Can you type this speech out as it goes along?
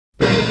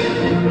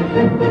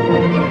Liewe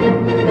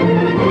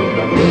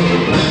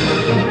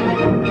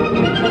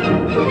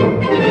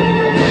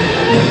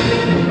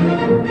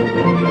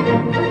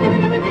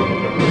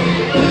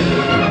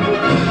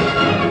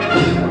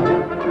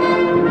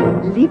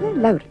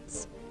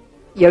Lourens,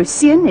 jou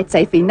seun het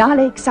sy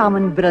finale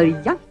eksamen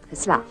briljant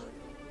geslaag.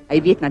 Hy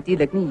weet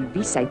natuurlik nie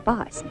wie sy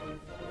pa is nie.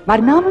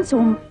 Maar namens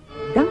hom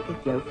dank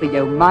ek jou vir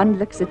jou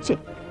maandelikse check.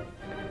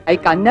 Hy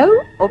kan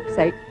nou op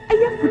sy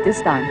eie voete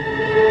staan.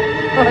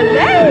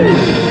 Olé!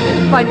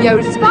 Van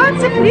jou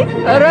Spaanse Vlieg,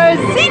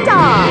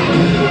 Rosita!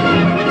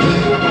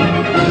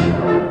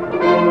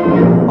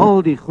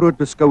 Al die groot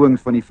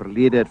beskouings van die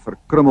verlede het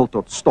verkrummel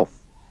tot stof.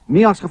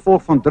 Nie as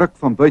gevolg van druk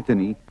van buite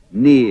nie,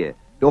 nee,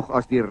 doch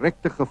as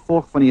direkte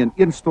gevolg van die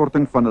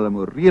ineenstorting van hulle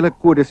morele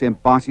kodes en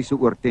basiese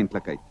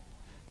oortentlikheid.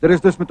 Dit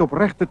is dus met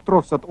opregte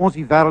trots dat ons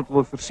die wêreld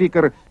wil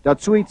verseker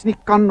dat so iets nie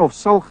kan of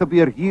sal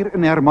gebeur hier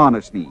in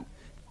Hermanus nie.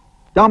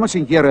 Dames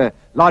en here,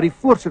 laat die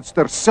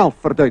voorsitster self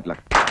verduidelik.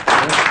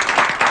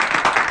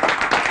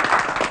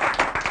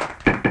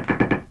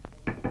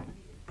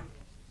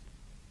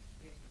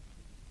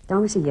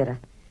 Dames en here,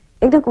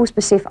 ek dink ons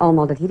besef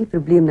almal dat hierdie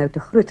probleem nou te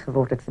groot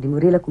geword het vir die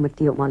morele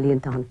komitee om alleen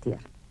te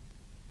hanteer.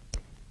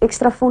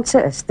 Ekstra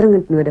fondse is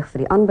dringend nodig vir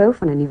die aanbou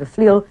van 'n nuwe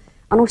vleuel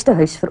aan ons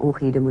tehuis vir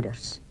ongehuwde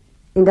moeders.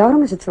 En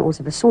daarom is dit vir ons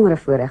 'n besondere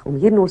voorreg om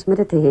hier in ons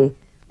midde te hê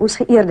ons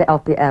geëerde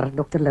LPR,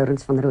 Dr.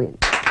 Lourens van Rooyen.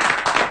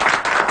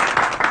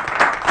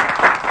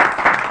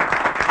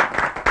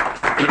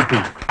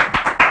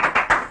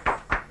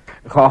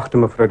 Geachte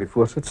mevrou die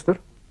voorsitster,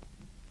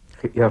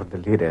 geëerde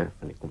lede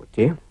van die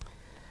komitee,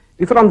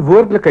 die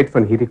verantwoordelikheid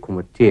van hierdie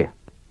komitee,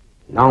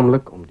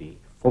 naamlik om die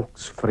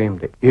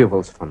volksvreemde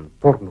ewels van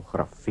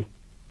pornografie,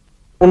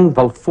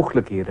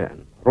 onwelvoeglikhede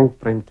in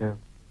rolprente,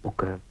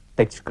 boeke,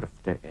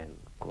 tydskrifte en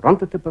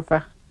koerante te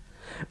beveg,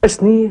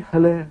 is nie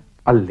hulle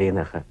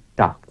alleenige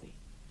taak nie.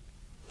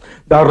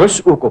 Daar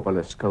rus ook op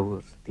hulle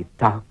skouers die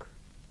taak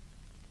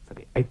vir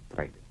die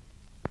uitbreiding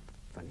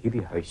van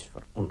hierdie huis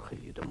vir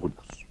ongehuwde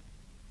moeders.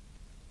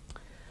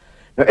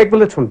 Nou, ek wil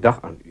dit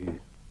vandag aan u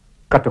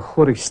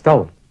kategories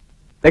stel.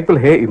 Ek wil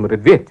hê u moet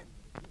dit weet.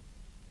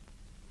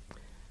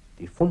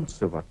 Die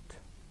fondse wat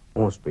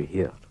ons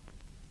beheer,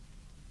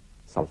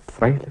 sal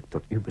vrylik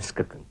tot uw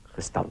beskikking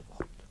gestel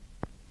word.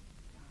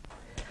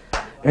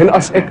 En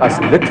as ek as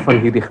lid van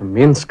hierdie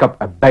gemeenskap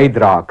 'n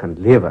bydrae kan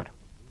lewer,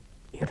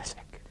 hier is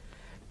ek.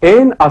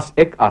 En as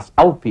ek as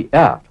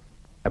LPR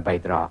 'n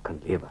bydrae kan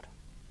lewer,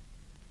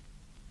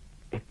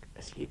 ek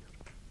is hier.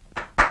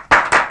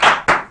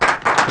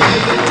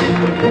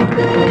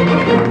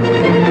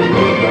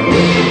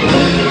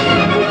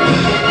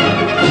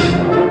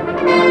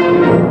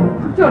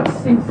 Tot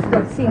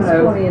ziens,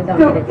 Corrie en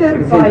dankie. Dokter,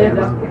 baie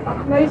dankie.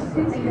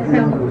 Meisies.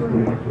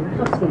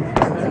 Tot ziens.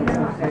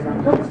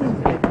 Tot ziens.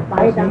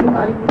 Baie dankie.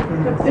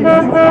 Tot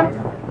ziens.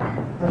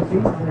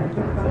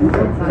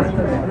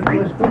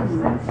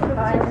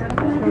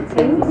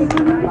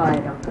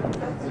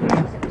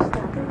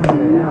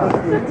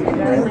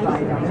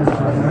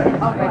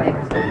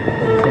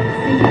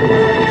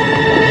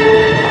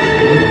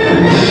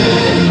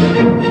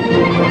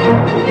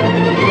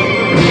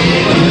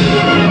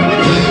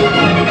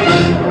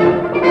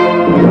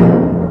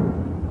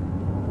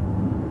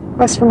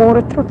 Ik was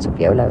vanmorgen trots op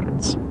jou,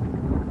 Lourens.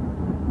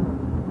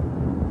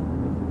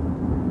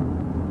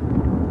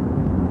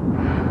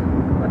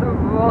 Wat 'n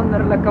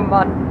wonderlike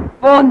man.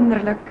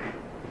 Wonderlik.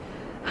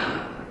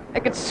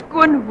 Ek het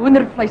skoon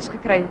hoendervleis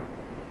gekry.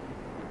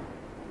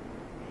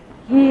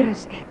 Hier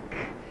is ek.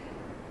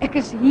 Ek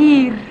is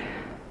hier.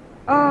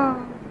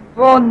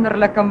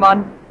 Wonderlike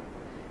man.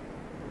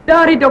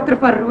 Daardie dokter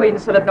van Rooyen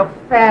sal dit nog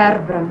ver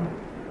bring.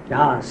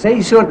 Ja,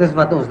 sy soort is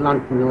wat ons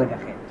land nodig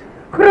het.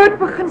 Groot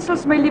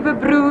beginsels, my liewe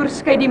broer,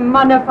 skei die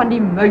manne van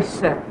die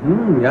muise.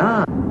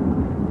 Ja.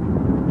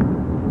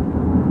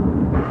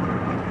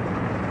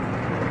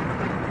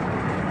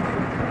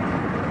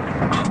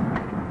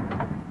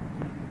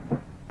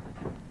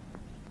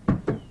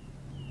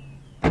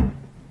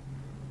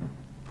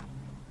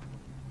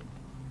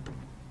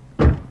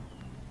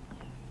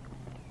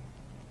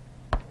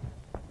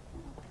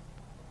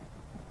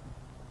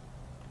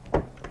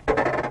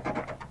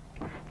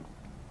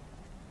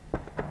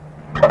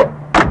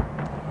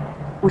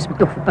 Ons moet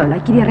toch vir Paula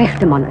die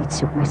regte man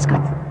uitsoek, my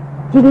skat.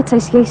 Jy weet,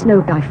 sy's juist nou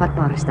op daai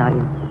vatbare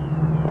stadium.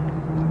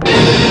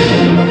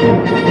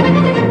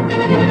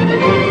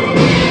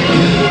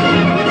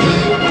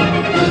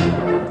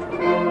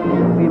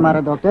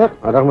 Goeiemôre, dokter.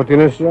 Dag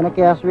Marthinus. Goeie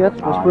kers weer.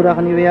 Spoedig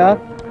 'n nuwe jaar.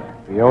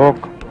 Vir jou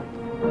ook.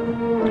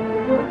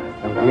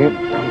 Dankie.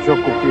 Ons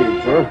ook koffie,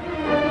 hoor.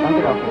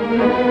 Dankie, dokter.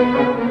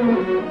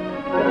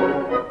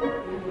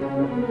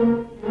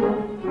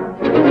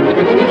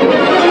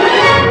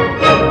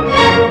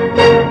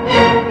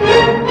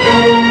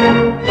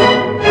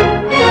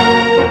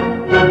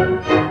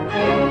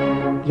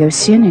 Jou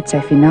seun het sy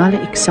finale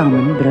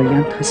eksamen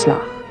briljant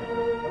geslaag.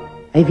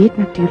 Hy weet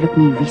natuurlik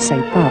nie wie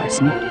sy pa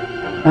is nie,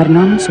 maar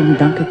namens hom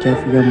dank ek jou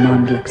vir jou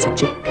maandelikse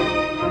check.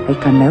 Hy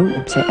kan nou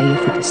op sy eie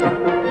voete staan.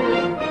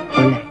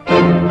 Olé.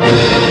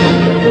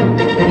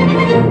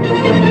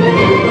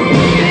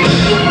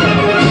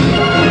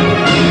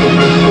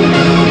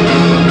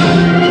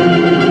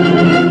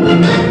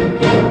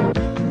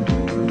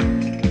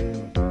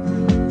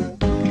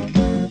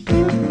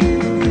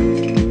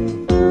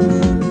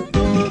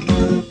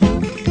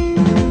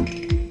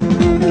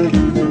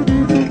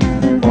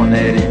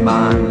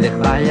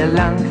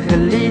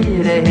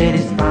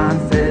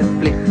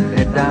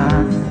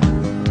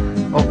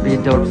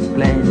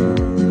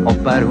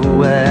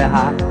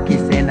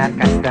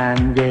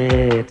 en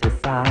jij te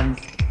saans.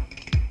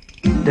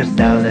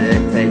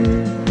 Terzelfde tijd,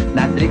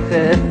 na 3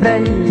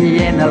 gevry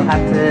en al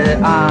hatte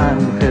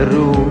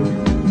aangeroer.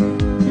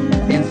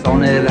 En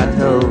sonder dat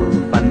hulp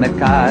van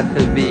mekaar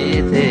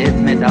geweet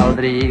het met al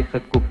 3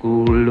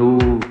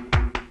 gekoekeloer.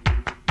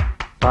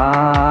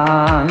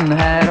 Van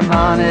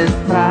Hermanus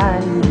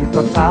vrij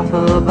tot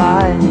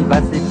tafelbij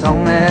was die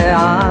tongen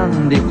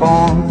aan die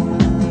grond.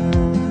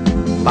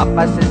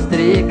 Papa se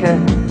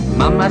streken,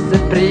 mama se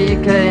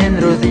preken en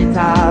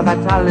Rosita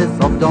wat alles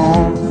op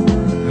dons.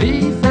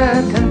 Wie se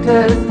kind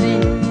is die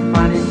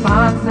van die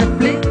Spaanse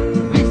Vlieg?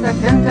 Wie se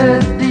kind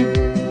is die?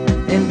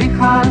 En wie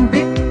gaan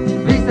bik?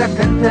 Wie se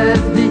kind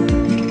is die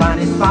van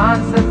die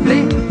Spaanse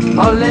Vlieg?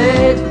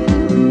 Olé,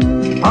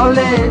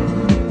 olé.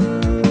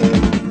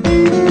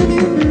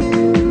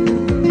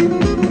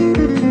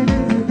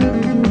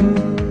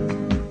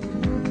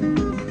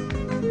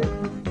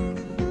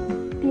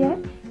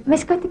 My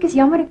skat, ek is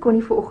jammer ek kon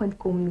nie vanoggend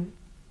kom nie.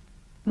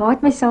 Ma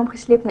het my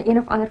saamgesleep na een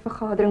of ander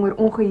vergadering oor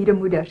ongehuwde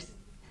moeders.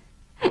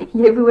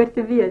 Jy behoort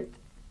te weet.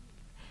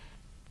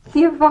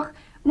 Nee, wag,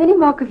 nou nie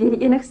maak of jy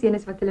die enigste een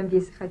is wat hulle in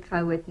besigheid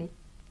gehou het nie.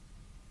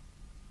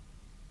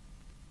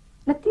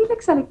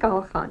 Natuurlik sal ek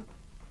kaal gaan.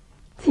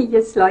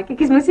 Jesus, like,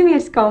 ek is mos nie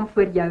meer skaam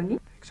voor jou nie.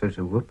 Ek sou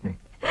so hoop nie.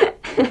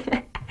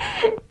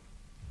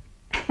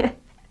 Jy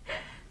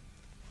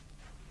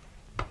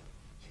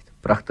het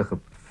 'n pragtige,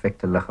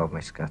 perfekte liggaam,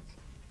 my skat.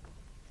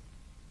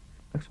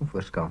 Niks om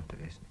voor skaam te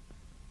wees nie.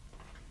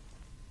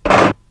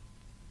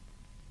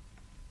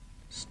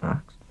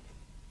 Snaaks.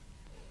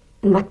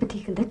 En wat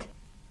beteken dit?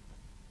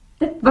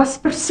 Dit was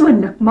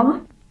persoonlik, ma.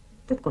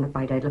 Dit kon ek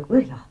baie duidelik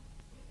hoor, ja.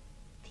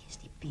 Wie is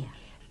die Pierre?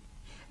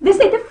 Dis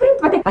net 'n vriend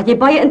wat ek... Wat jy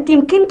baie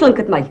intiem ken, klink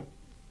dit my.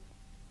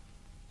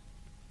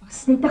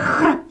 Was net 'n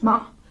grap,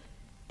 ma.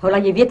 Paula,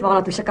 jy weet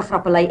waarna toe sulke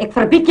grappe lei. Ek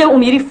verbied jou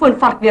om hierdie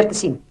foonvark weer te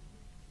sien.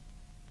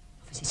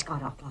 Of is die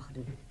skade al klaar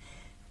gedoen?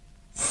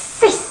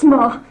 Sis,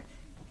 ma.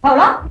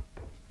 Paula,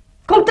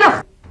 kom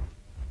terug.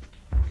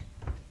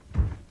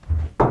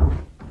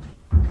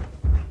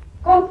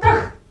 Kom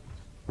terug.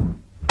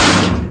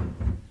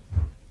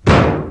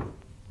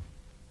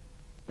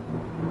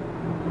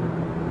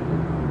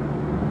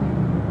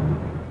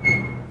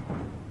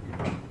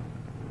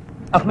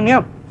 Ag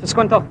meneer,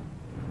 verskoon tog.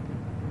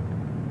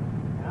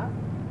 Ja?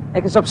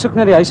 Ek is op soek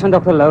na die huis van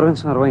Dr.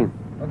 Lourens van Rooyen.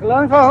 Dr.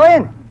 Lourens van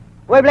Rooyen?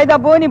 Hoe bly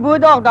daar bo in die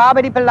boerdorp, daar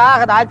by die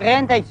pelage, daai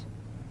drenthuis?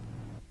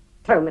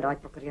 Trou met daai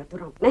prokureur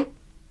Durandt, né?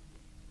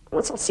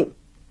 Ons sal sien.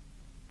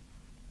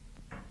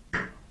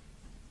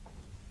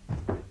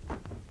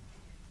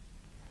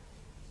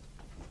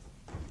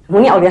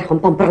 Moenie alweer gaan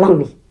pamperlang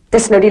nie.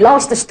 Dis nou die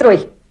laaste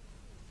strooi.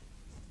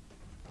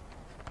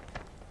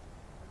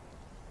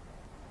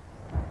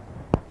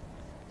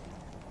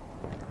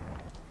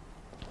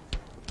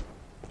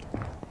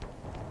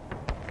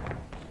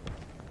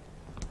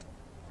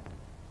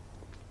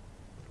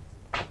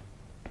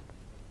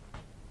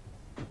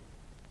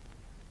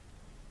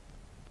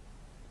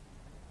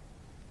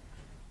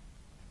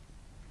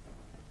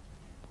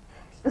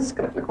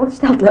 Skrikkelik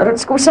ontstel,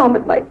 Lourens, kom saam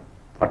met my.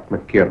 Wat my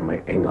keer,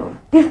 my engel.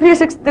 Die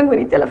vreeslikste ding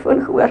met die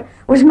telefoon gehoor.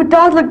 Ons moet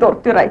dadelik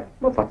dorp toe ry.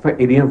 Maar wat vir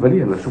Eddie en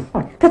Willie, hulle so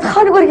vat? Dit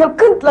gaan oor jou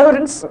kind,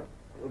 Lourens.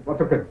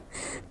 Wat ook het?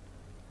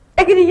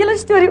 Ek het die hele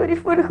storie oor die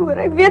foon gehoor.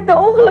 Ek weet nou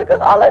ongelukkig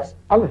alles.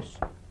 Alles?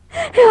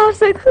 Ja,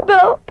 sy het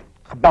gebel.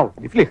 Gebel,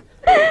 die vlieg.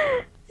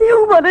 Die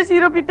Ouma is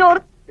hier op die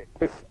dorp.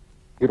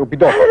 Hier op die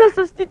dorp? En as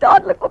ons nie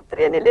dadelik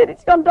optree nie, lê die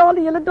skandaal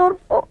die hele dorp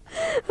vol.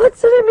 Wat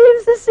sal die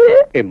mense sê?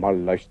 Emma,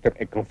 luister,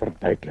 ek kan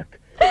verduidelik.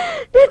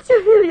 Net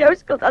soveel jou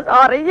skuld as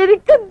haar en jy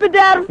die kind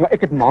bederf. Maar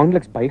ek het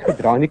maandeliks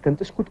bygedra en die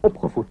kind is goed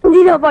opgevoed.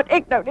 Nie nou wat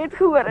ek nou net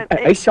gehoor het.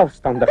 Hy is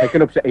selfstandig, hy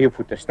kan op sy eie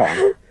voete staan.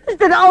 Is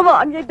dit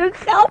alwaar jy dink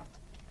geld?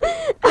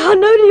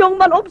 Gaan nou die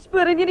jongman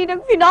opspoor en jy die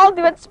ding finaal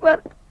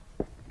doodspoor.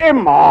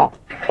 Emma!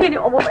 Gee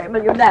nie om by 'n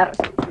miljonair.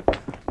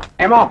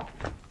 Emma!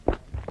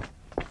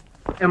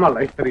 Emma,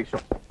 luister hierso.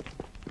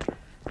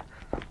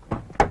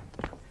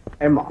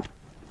 Emma!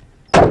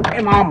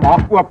 Emma,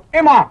 maak oop.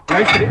 Emma,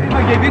 luister, Emma,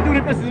 jy weet hoe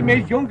dit is as 'n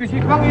mens jonk is.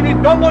 Jy vang hier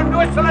nie dom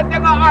onnozele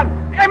dinge aan.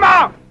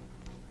 Emma!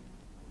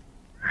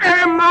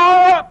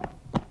 Emma!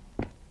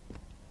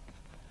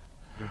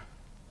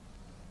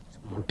 Dis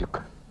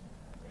moontlik.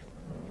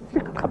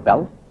 Ek het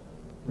gebel.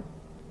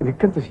 En die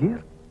kind is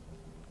hier.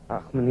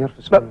 Ag meneer,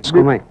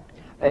 verskoon my.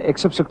 Ek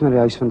soek na die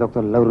huis van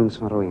Dr. Lourens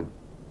van Rooyen.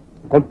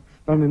 Kom.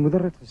 Wel, my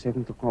moeder het gesê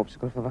om te kom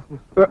opsoek. Verwag my.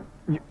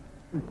 Je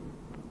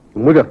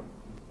moeder.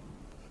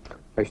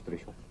 Luister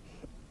eens.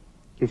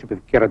 Je is op het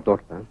verkeerde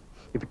dorp, hè.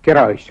 Je verkeerde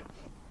huis.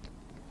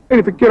 En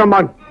de verkeerde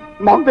man.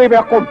 Man die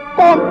wegkomt.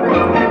 Kom!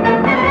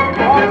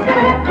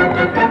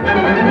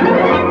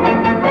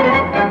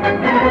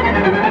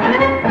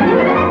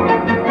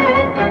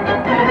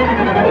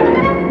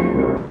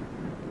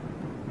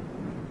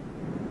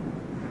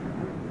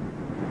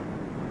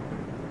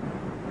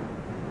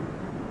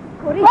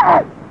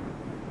 Corrie,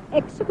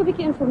 ek soek 'n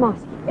bietjie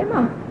informasie.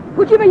 Emma,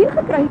 hoe het jy my hier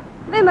gekry?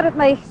 Wemmer het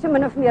my so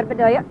min of meer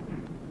beduie.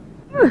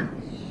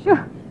 Sjoe,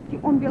 die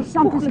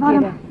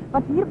onweerstandighede.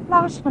 Wat hier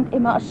plaasvind,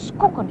 Emma, is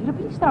skokkend. Hier op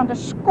die strand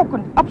is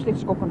skokkend, absoluut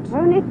skokkend.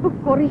 Hou net boek,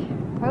 Corrie.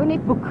 Hou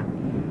net boek.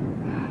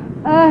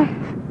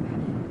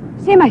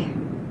 Sê my,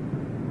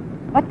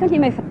 wat kan jy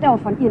my vertel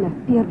van ene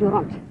Pierre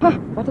Durandt?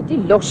 Wat het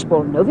die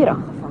losbol nou weer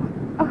aangevang?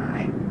 Ag,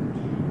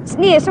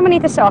 nee, sommer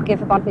net 'n saakie in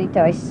verband met die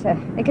tuis.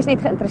 Ek is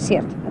net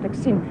geïnteresseerd. Wat ek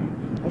sien,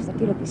 is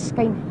natuurlik die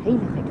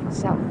skynheiligheid van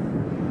self.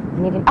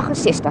 In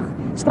 1968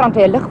 strand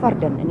hy 'n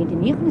ligwaardin. In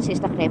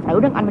 1969 het hy 'n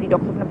verhouding aan met die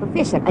dogter van 'n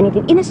professor. In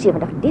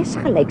 1971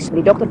 desgelyks met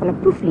die dogter van 'n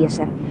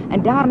proefleser.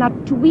 En daarna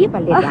 2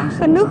 balletdansers.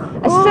 Genoeg.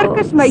 'n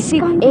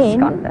sirkusmeisie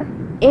Skande.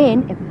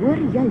 En ek hoor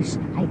juis,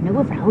 hy het nou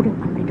 'n verhouding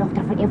aan met die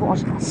dogter van een van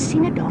ons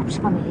gesiene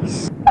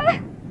dorpsfamilies.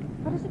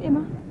 Wat is dit, Emma?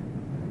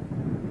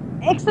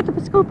 Ek sit op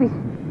 'n skulpie.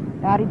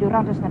 Daardie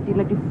Durandt is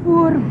natuurlik die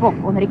voorbok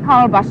onder die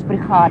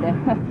Kaalbasbrigade.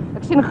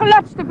 Ek sien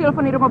glad te veel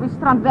van hier op die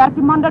strand. Werk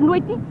die man dan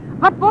nooit nie?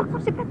 Wat borg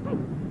vir sekuriteit?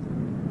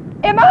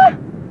 Emma!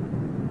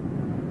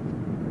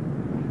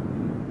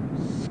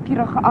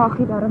 Skierige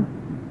aagie daarom.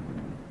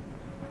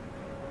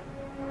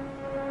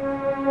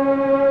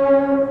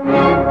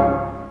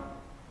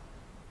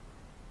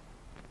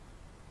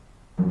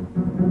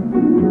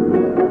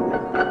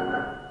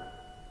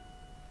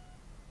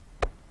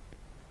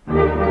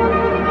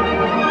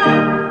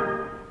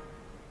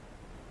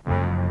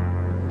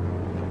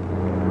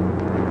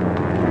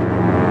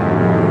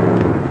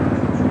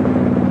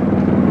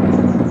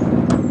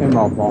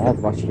 Waar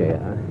was jy?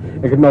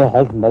 Ek het nou 'n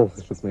half mal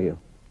gesoek na jou.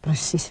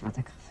 Presies wat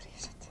ek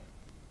gevrees het.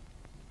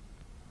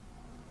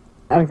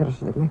 Erger as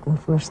wat ek my kon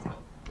voorstel.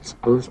 Dis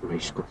alles my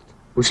skuld.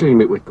 Hoe sal jy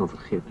my ooit kan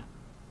vergewe?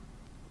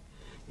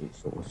 Jy is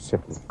so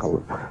ontsettend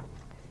kalm.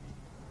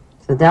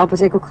 So help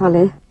as ek ook gaan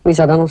lê. Wie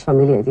sal dan ons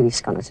familie uit hierdie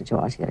skande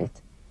situasie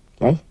red?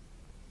 Jy?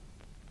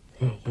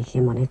 Nee, jy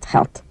gee maar net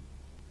geld.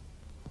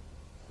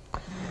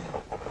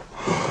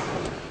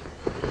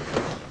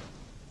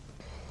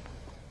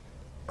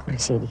 Corrie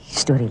sê die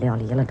storie lê al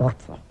die hele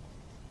dorp vol.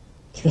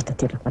 Jy weet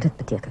natuurlijk wat dit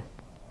beteken.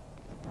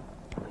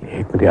 Jy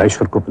het met die huis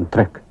verkoop en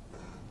trek.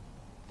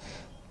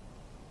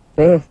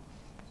 Nee,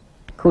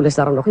 Koel is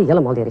daarom nog nie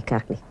helemaal deur die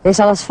kerk nie. Jy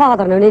sal as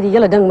vader nou net die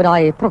hele ding met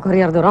daai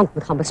prokureur Durandt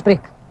moet gaan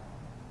bespreek.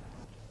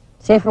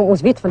 Sê vir hom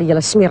ons weet van die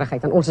hele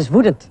smerigheid en ons is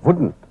woedend.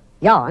 Woedend?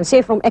 Ja, en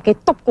sê vir hom ek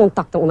het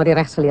topkontakte onder die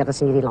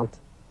regsgeleerdes in hierdie land.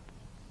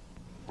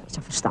 Jy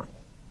sal verstaan.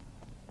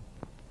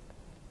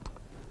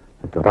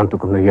 Durandt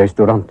ook om nou juist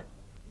Durandt.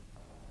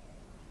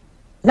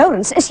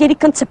 Lourens, is jy die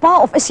kind se pa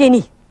of is jy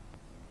nie?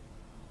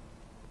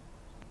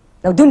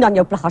 Nou doen dan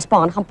jou plig as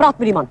pa en gaan praat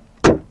met die man.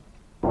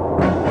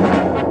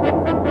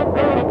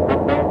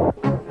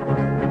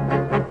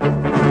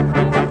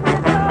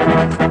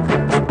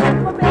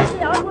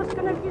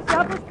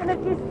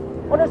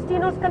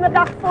 Ondersteun ons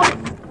kinderdagfonds.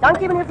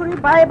 Dankie meneer vir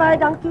die baie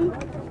dankie.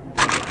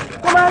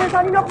 Kom maar, is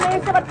daar nie nog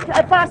mense wat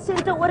 'n paar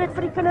sente oor het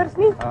vir die kinders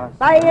nie?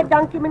 Baie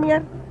dankie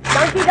meneer.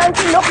 Dankie.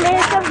 Nog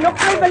mense, nog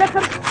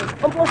vrywilligers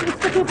om ons iets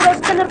te doen vir ons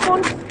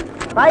kinderfonds.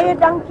 Baie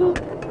dankie.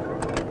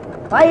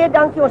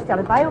 Ons stel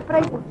het baie op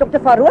prys. Dr.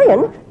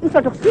 Rooyen, u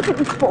sal toch seker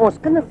iets vir ons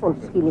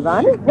kinderfonds skien nie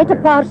waar nie? Net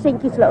 'n paar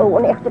centjies vir ou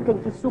onegte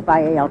kindjies so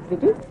baie help,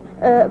 weet u?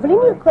 Wil jy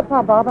nie 'n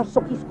paar baba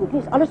sokkies koop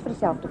nie? Is alles vir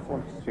dieselfde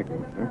fonds. Seker,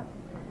 hè?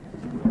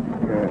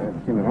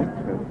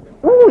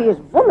 Jy is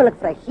wonderlik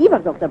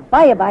vrygewig, dokter.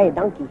 Baie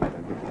dankie.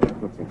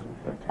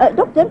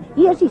 Dokter,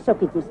 hier is die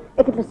sokkietjies.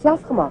 Ek het hulle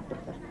self gemaak,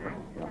 dokter.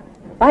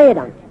 Baie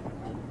dankie.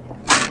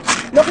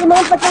 Nog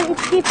iemand wat wil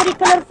iets gee vir die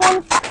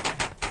kinderfonds?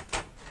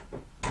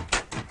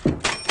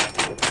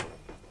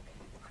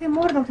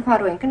 Goeiemôre, dokter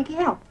Rooyen. Kan ek u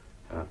help?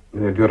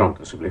 Meneer Durandt,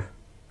 asseblief.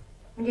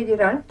 Meneer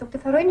Durandt, dokter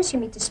Rooyen is hier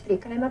met te spreek.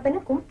 Kan hy maar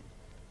binnekom?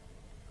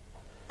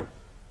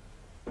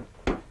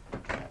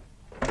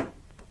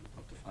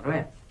 Dokter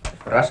Rooyen,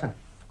 verrassing.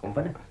 Kom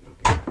binne.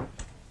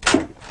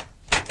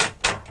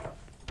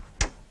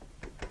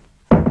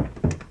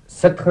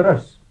 Sit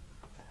gerus.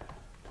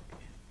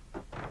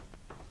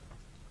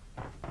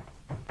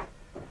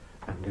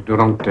 Meneer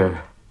Durandt,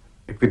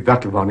 ek weet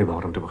werklik waar nie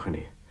waar om te begin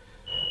nie.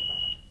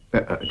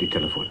 Die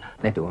telefoon.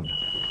 Net 'n oomblik.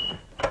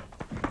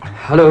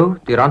 Hallo,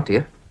 Durandt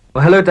hier.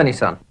 Hallo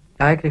Tannie-san.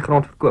 Ja, ek het die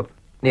grond verkoop.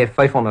 Nee,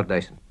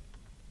 500.000.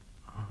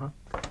 Aha.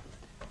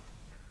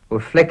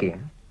 Oor vlekkie, hè?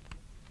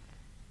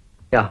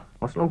 Ja,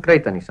 ons sal hom kry,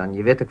 Tannie-san.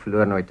 Jy weet ek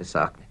verloor nooit 'n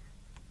saak nie.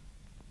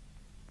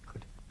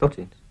 Goed,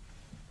 totsiens.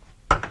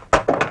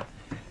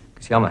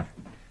 Dis jammer.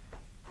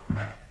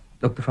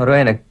 Dokter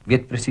Rooyen, ek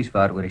weet presies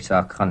waaroor die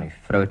saak gaan. Die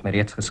vrou het my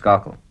reeds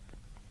geskakel.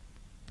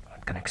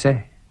 Wat kan ek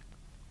sê?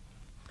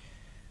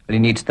 Wil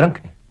jy nie iets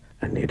drink nie?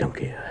 Nee,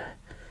 dankie.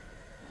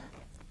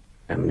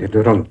 Meneer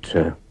Durandt,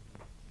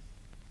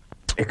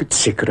 ek het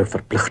sekere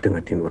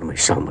verpligtinge teenoor my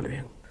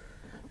samelewing.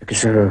 Ek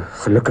is 'n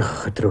gelukkige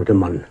getroude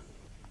man.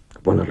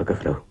 Wonderlike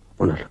vrou,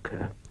 wonderlik.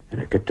 En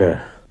ek het 'n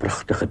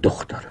pragtige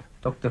dogter.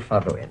 Dokter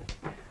Rooyen,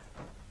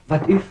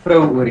 wat uw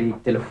vrou oor die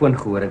telefoon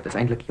gehoor het, is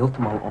eintlik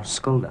heeltemal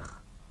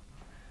onskuldig.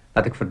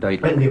 Laat ek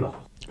verduidelik. Nee, wag.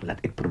 Laat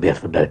ek probeer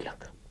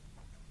verduidelik.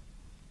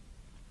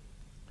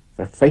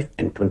 Vir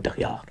 25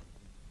 jaar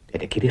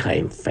het ek hierdie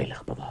geheim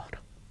veilig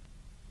bewaar.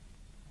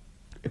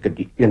 Ek het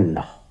die een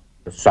nag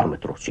saam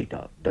met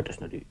Rosita, dit is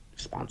nou die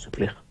Spaanse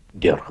Vlieg,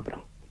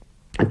 deurgebring.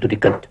 En toe die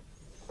kind.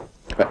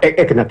 Ek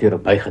het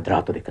natuurlijk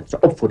bygedra tot die kind se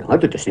opvoeding,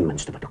 dit is die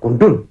minste wat ek kon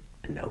doen.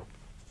 En nou,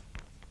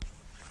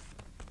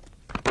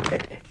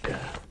 ek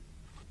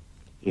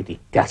hierdie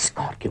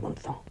kerskaartjie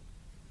ontvang.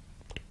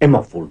 En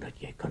maar voel dat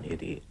jy kan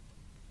hierdie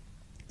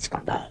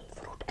skandaal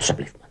verhoed.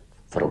 Asseblief man,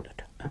 verhoed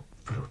dit.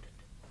 Verhoed dit.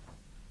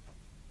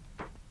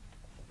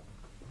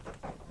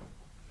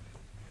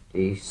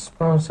 Die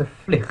Spaanse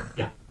Vlieg.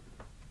 Ja.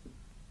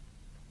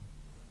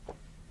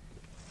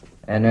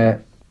 En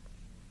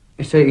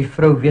u sê u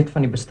vrou weet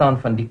van die bestaan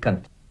van die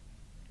kind.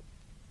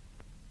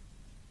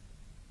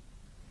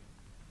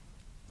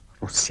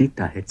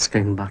 Rosita het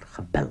skynbaar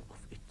gebel of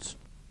iets.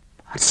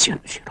 Haar seun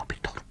is hier op die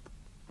dorp.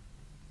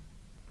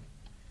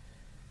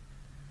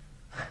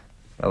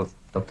 Wel,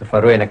 dokter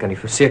Verwey, ek kan u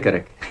verseker,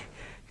 ek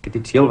het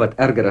iets heel wat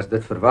erger as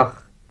dit verwag.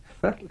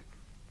 Werklik.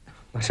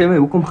 Maar sê my,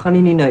 hoekom gaan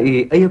u nie na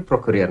u eie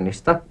prokureur in die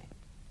stad nie?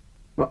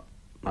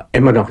 Maar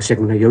Emma dan gesê ek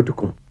moet na jou toe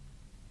kom.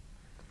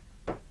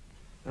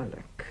 Wel,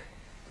 ek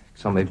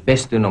sal my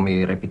best doen om u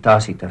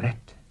reputasie te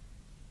red.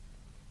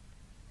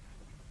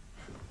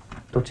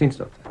 Totsiens,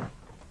 dokter.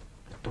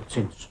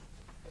 Totsiens.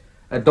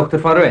 Dokter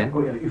Verwey.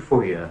 O ja, u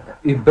fooi.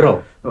 U bril.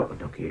 Oh,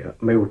 dankie.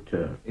 My hoed.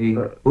 U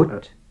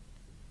hoed.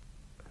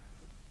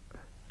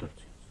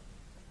 Totsiens.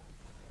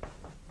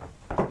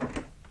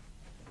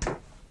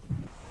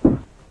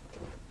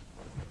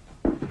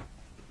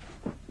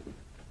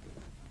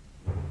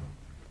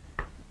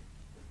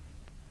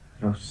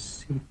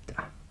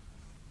 Rosita.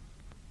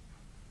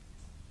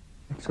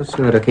 Ek sal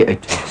so rukkie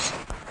uitwees.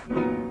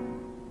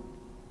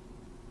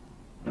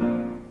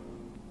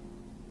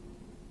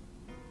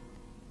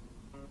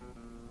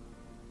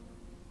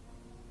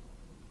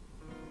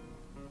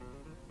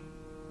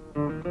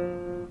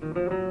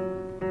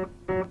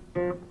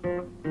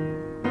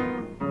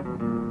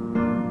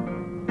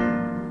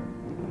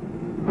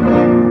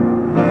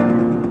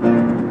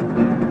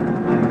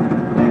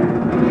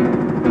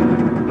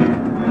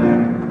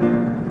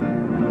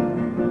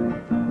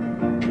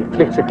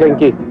 Vliegse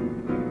kleintjie.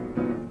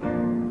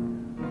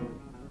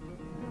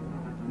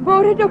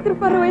 Môre, dokter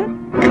Verwey.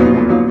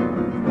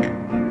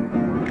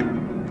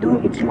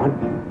 Doen iets man.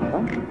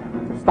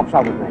 Stap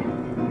saam met my.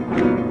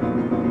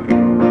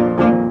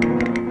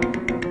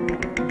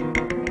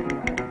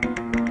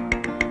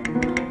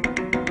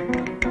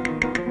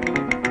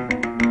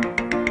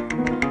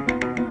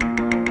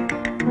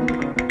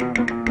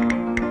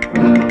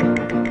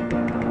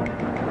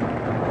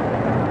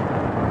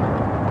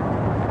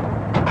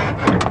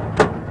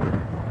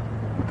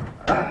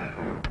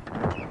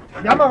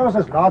 Jammer ons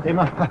is laat,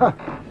 Emma.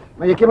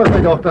 Maar jy ken mos my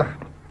dogter.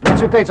 Net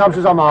so tyd saam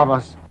soos haar ma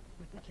was.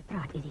 Wat jy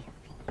praat, Eddie.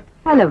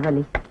 Hallo,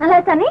 Willie. Hallo,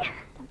 Tannie.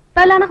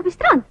 Paula nog op die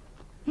strand?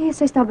 Nee,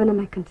 sy staan binne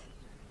my kind.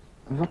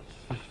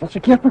 Wat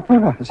verkeerd met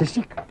Paula? Is sy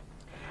siek?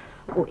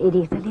 O,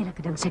 Eddie het 'n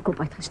lelike ding sy kop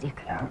uitgesteek.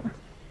 Ja.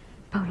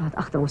 Paula het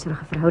agter ons 'n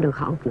verhouding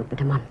geanknoop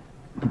met 'n man.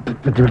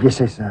 Bedoel jy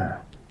sy's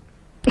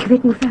Ek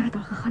weet nie hoe ver dit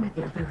al gegaan het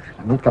nie, broer.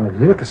 Net kan 'n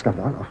lelike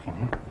skandaal afgee,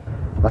 hè?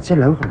 Wat sê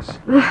Lourens?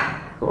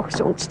 O,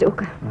 so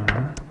ontstoken.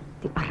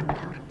 Die arme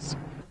Lourens.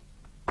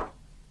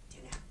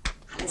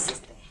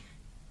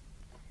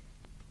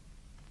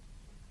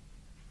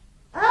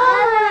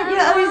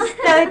 Jy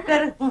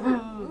stuiker.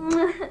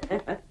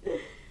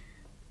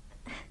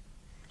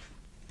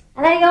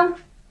 Hallo, jong.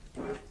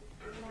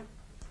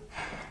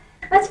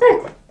 Wat's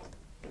goed?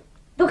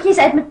 Dog jy's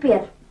uit met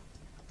Pierre?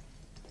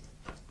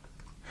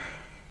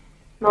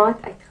 Ma het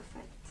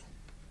uitgevind.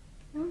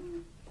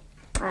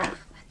 Ag,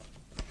 wat.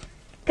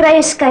 Kry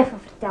 'n skyf en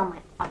vertel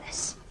my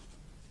alles.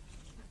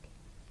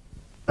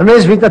 'n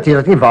Mens weet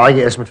natuurlik nie waar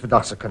jy is met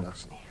vandag se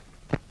kinders nie.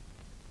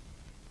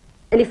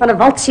 En die van 'n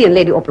Walt seun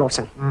lê die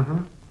oplossing.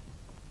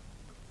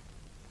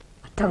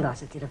 Matilda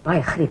is natuurlik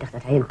baie gretig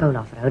dat hy en Paula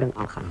 'n verhouding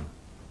aangaan.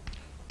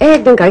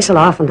 Ek dink hy sal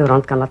haar van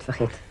Durandt kan laat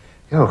vergeet.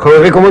 Ja,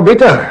 gou weer kom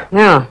beter.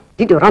 Ja,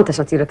 die Durandt is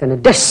natuurlik in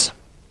 'n dus.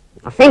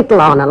 'n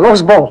Ventelaan, 'n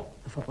losbol.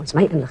 Volgens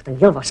my inligting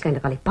heel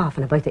waarskynlik al die pa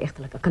van 'n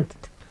buite-egtelike kind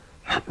het.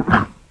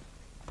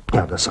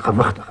 Ja, dis 'n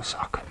gewigtige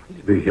saak.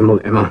 Liewe hemel,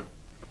 Emma.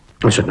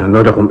 Is dit nou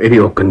nodig om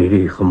Eddie ook in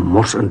hierdie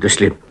gemors in te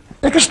sleep?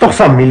 Dit is tog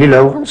familie,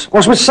 Lourens.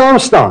 Ons moet saam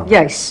staan.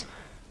 Juis.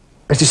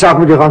 Is die saak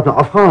met Durandt nou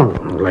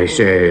afgehandel? Hy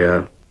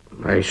sê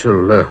hy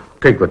sal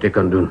kyk wat hy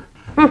kan doen.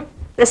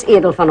 Dis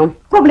edel van hom.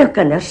 Kom nou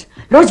kinders,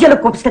 los julle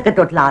kopstukke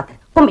tot later.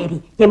 Kom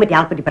Eddie, jy moet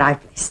help met die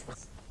braaivleis.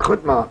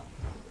 Goed, maar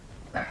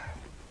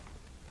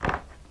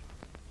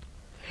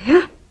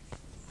Ja.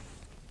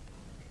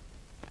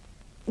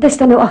 Dis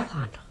dan nou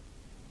afgehandel.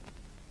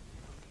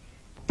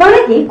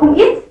 Tonnetjie, kom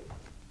eet.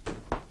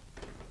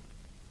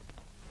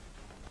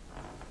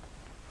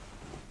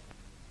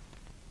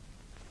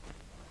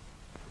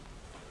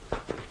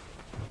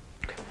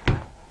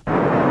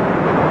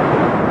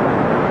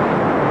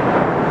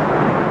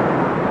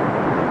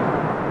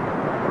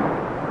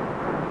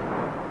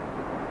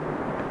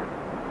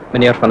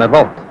 Meneer van der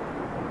Walt.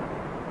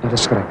 Ja,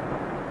 dis skryf.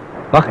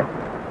 Mag ek?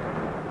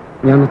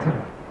 Ja,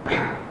 natuurlijk.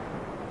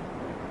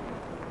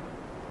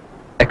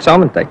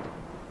 Eksamentyd.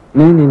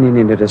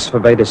 Nee, dit is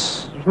verby.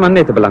 Dis maar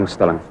net 'n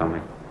belangstelling van my.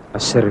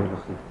 As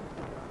seriologie.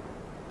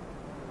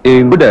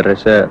 Uw moeder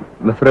is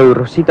mevrou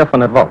Rosita van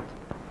der Walt.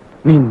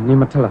 Nee,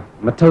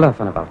 Matilda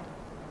van der Walt.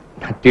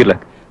 Natuurlijk.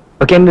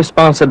 Bekende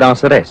Spaanse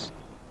danseres.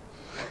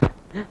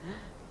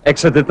 Ek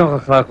sou dit nogal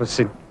graag wil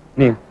sien.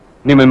 Nee,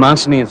 my ma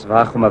se nie eens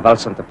waag om 'n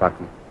wals aan te pak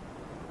nie.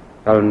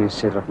 Wel nie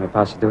sê dat my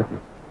pa se dood nie.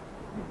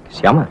 Dis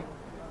jammer.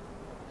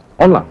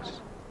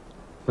 Onlangs.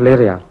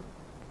 Verlede jaar.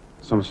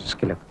 Soms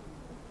skielik.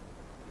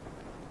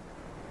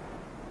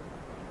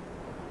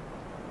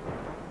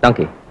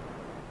 Dankie.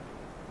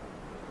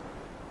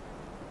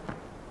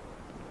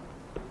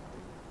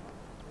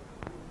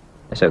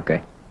 Is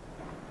oké.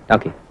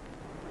 Dankie.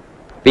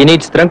 Wie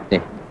niets drinkt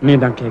nie? Nee,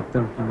 dankie, ek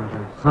drink nie, maar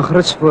gaan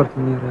gerus voort,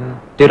 meneer...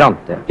 Durandt,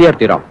 Pierre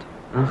Durandt.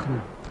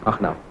 Aangenaam.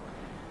 Aangenaam.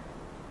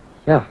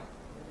 Ja.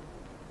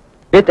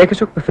 Weet, ek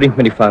is ook bevriend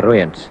met die Van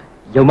Rooyens.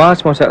 Jou ma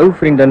is maar sy ou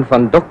vriendin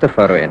van dokter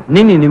Van Rooyen.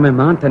 Nee, my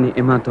ma het aan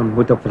Emma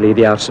ontmoet op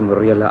verlede jaar se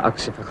morele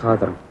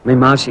aksievergadering. My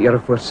ma is die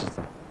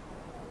erevoorsitter.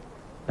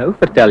 Nou,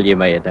 vertel jy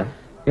my dit.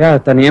 Ja,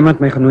 tannie Emma het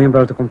my genooi om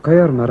by te kom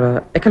kuier,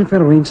 maar ek kan Van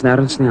Rooyens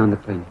nêrens nie hande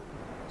kry nie.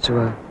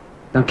 So,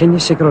 dan ken jy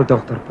seker haar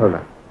dogter Paula.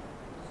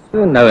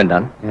 So nou en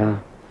dan? Ja.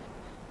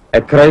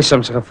 Ek kry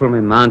soms die gevoel my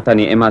ma en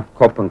tannie Emma het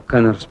kop en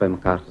kinders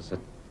bymekaar gesit.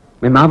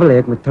 My ma wil hê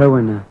ek moet trou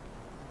en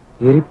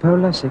hierdie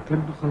Paula, sy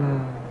klink nogal,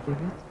 jy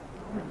weet?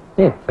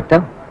 Nee,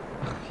 vertel.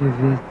 Ag, jy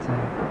weet,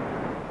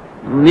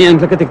 nee,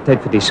 eintlik het ek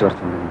tyd vir die soort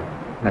van ding.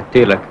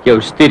 Natuurlijk,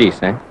 jou studies,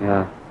 hè?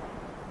 Ja.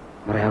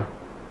 Maar ja,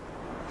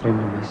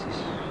 vreemde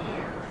messies,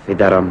 weet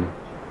daarom nie.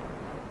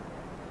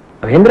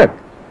 Nou, Hendrik,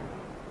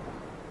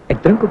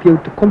 ek drink op jou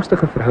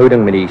toekomstige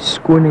verhouding met die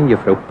skone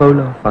juffrou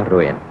Paula van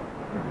Rooyen.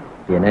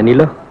 Bene in die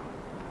lug.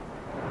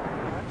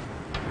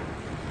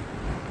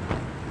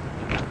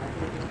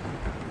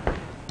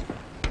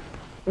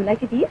 Hoe lyk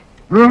dit hier?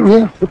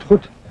 Nee,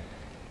 goed.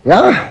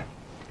 Ja,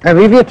 en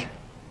wie weet,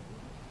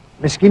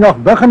 miskien nog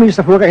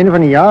burgemeester voor einde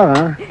van die jaar,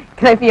 hè?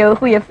 Kry vir jou 'n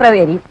goeie vrou,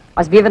 Eddie.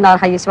 As bewenaar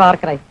gaan jy swaar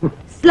kry.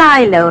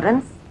 Slaai,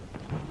 Lourens.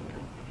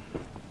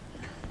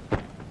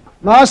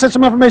 Maar sit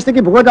maar vir my 'n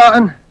stukkie brood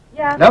daarin.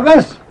 Ja.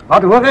 Lourens,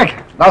 wat hoor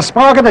ek? Daar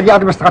sprake dat jy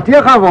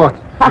administrateur gaan word.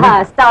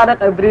 Haha,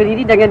 stadig, ou broer,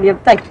 hierdie dinge neem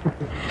tyd.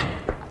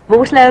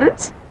 Waar is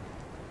Lourens?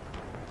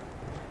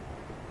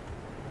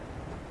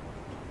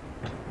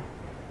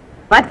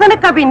 Wat van 'n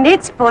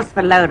kabinetspos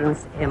vir Lourens,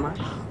 Emma?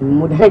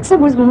 Moeder, ek sê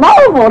moes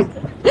mal word.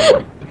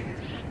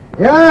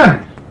 Ja.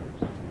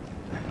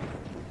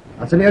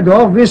 As jy nie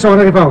dorp wees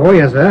sonder die Van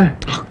Rooyens, hè?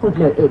 Ag, goed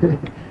nou, Eddie.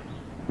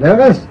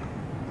 Lourens.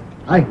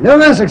 Hey,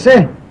 Lourens, ek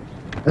sê.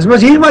 Dis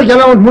mos hier wat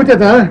julle ontmoet het,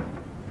 hè?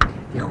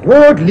 Die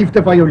groot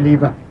liefde van jou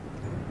lewe.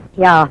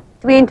 Ja,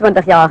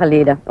 22 jaar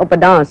gelede, op 'n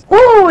dans.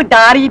 Ooh,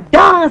 daardie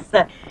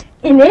danse.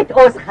 En net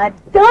ons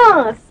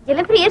gedans.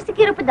 Julle vir die eerste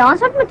keer op 'n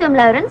dans ontmoet hom,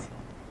 Lourens?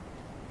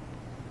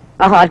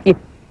 Ag, hartjie.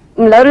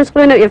 Lourens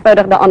glo nou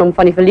eenvoudig daaraan om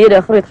van die verlede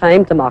 'n groot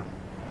geheim te maak.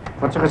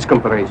 Wat so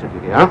geskimpery is dit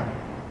hier, ja?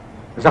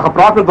 As daar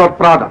gepraat moet word,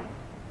 praat dan.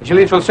 As jy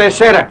iets wil sê,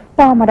 sê dit.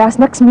 Pa, maar daar's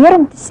niks meer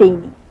om te sê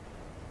nie.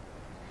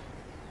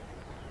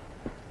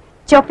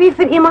 Choppie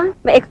vir iemand?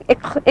 Maar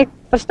ek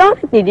verstaan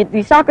dit nie.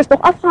 Die saak is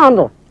tog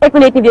afgehandel. Ek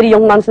wil net nie weer die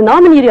jong man se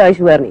naam in hierdie huis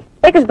hoor nie.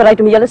 Ek is bereid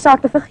om die hele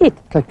saak te vergeet.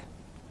 Kyk,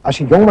 as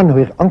die jongman nou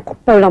hier aankom.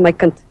 Paula, my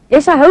kind. Jy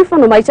sal hou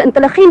van hom. Hy's 'n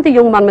intelligente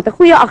jong man met 'n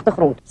goeie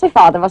agtergrond. Sy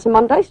vader was 'n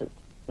man 1000.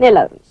 Nee,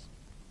 Lourens.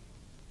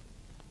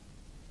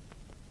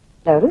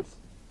 Lourens?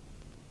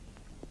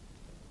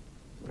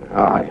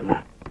 Ja,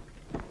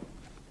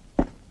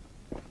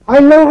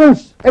 Hey,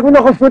 Lourens, ek wil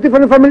nog 'n foto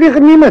van die familie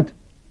geneem het.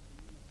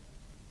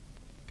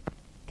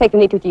 Kyk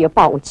net hoe jy jou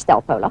pa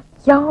ontstel, Paula.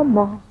 Ja,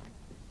 ma.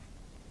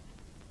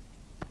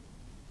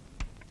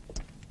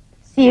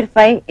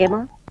 Suurvy,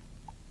 Emma.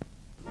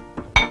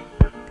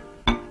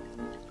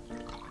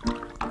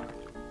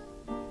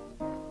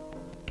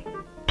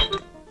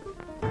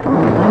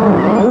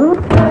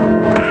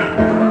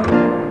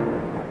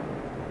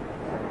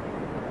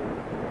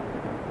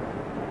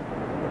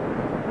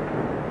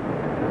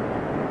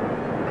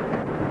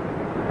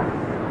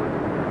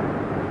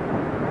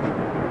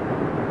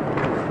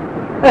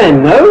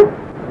 En nou?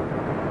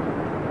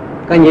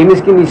 Kan jy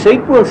miskien die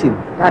suidpool sien?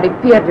 Ja, die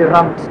Pierre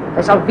Durandt.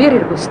 Hy sal weer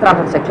hier op die strand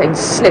met sy klein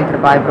slenter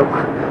baaibroek.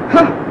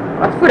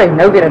 Wat voer hy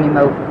nou weer in die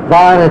mou?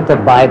 Waar het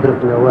 'n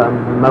baaibroek nou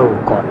 'n mou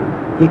kon?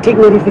 Jy kyk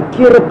na die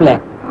verkeerde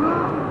plek.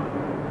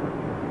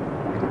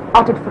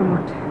 Altyd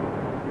vermoed.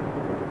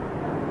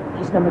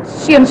 Hy's nou met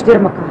seuns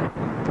deur mekaar.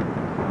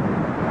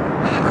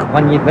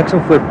 Man, jy het niks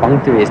om voor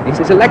bang te wees nie.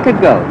 Sy's 'n lekker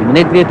girl. Jy moet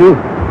net weet hoe.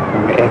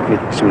 Ek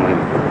weet nie so mooi.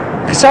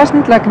 Gesels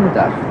net lekker met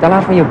haar. Vertel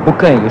haar van jou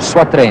boeke en jou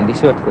swatry en die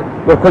soort goed.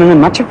 Oor koningin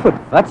Matcheput.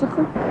 Wat so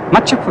goed?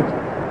 Matcheput.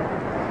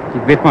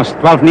 Ek weet mos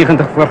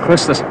 1290 voor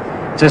Christus.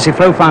 Sy is die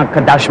vrou van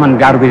Kadashman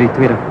Garbi die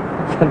tweede.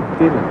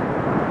 Natuurlijk.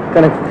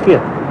 Kan ek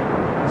vergeet.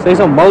 Sy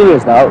sal mal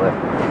wees daaroor.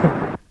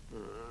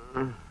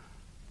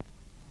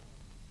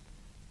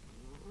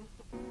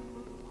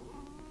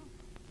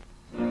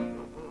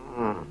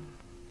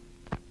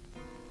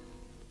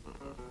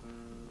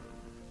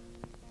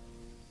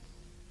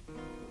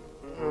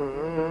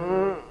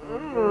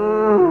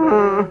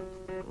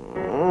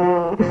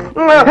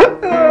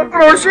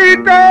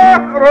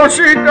 Rosita!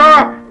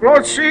 Rosita!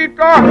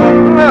 Rosita!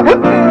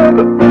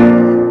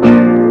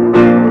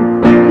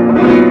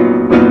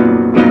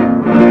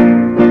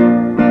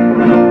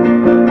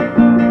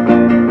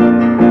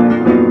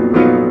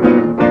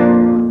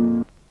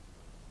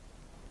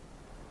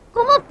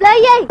 Kom op, bly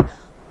jy.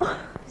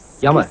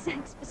 Jammer.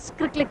 Ek's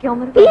verskriklik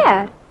jammer.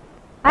 Pierre.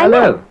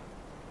 Hallo.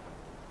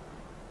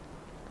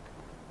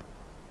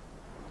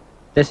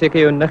 Dis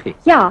seker jou niggie.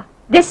 Ja,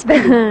 dis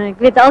Ek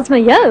weet alles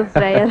van jou,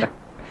 vryer.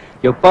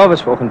 Jou pa was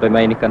vanoggend by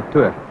my in die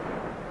kantoor.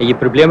 Het jy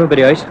probleme by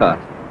die huis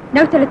gehad?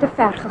 Nou het hulle te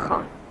ver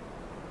gegaan.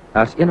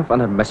 Daar's een of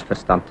ander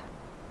misverstand.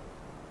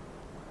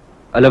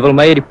 Hulle wil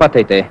my uit die pad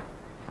uit hê.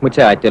 Ek moet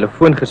sê, hy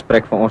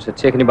telefoongesprek van ons het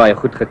seker nie baie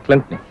goed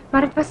geklink nie.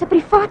 Maar dit was 'n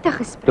private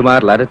gesprek. Toe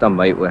maar, laat dit aan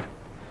my oor.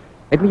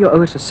 Ek moet jou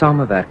ouers se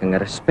samewerking en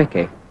respek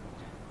hê.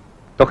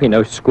 Tog nie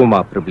nou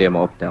skoma probleme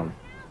optel nie.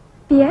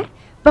 Pierre,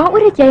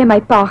 waaroor het jy en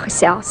my pa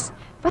gesels?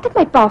 Wat het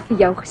my pa vir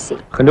jou gesê?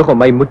 Genoeg om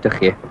my moed te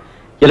gee.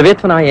 Jy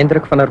weet van daai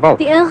Hendrik van der Walt?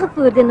 Die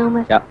ingevoerde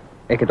nommer. Ja,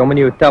 ek het hom in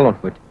die hotel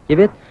ontmoet. Jy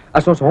weet,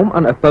 as ons hom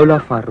aan 'n Paula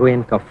van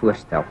Rooyen kan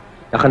voorstel,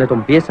 dan gaan dit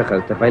hom besig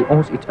hou terwyl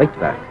ons iets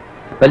uitwerk.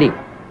 Willie,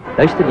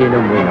 luister jy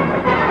nou mooi na my.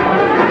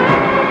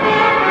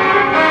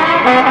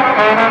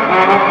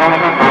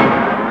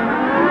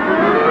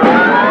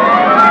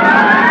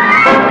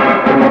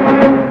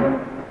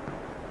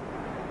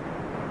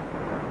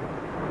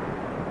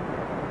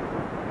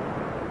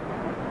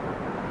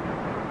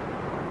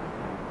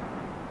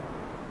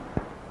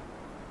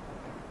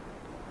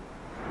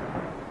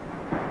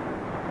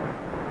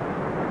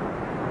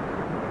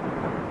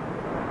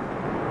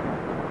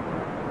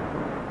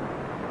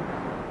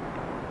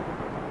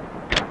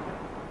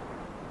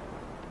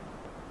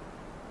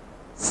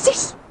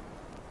 Sis!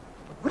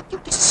 Word jou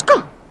te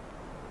skaam.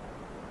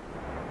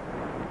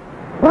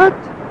 Wat?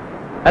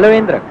 Hallo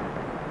Hendrik.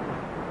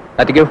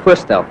 Laat ek jou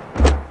voorstel.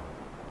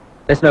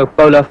 Dis nou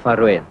Paula van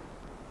Rooyen.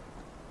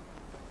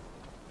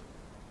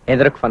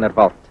 Hendrik van der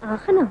Walt.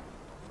 Aangenaam.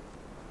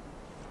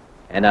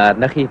 En haar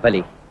niggie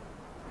Willie.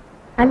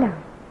 Hallo.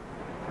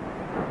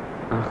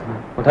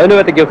 Aangenaam. Onthou nou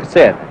wat ek jou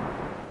gesê het.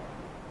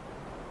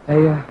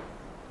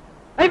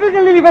 Hy wil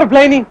nie liever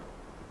bly nie.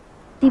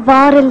 Die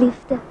ware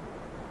liefde.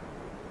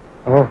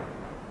 Oh.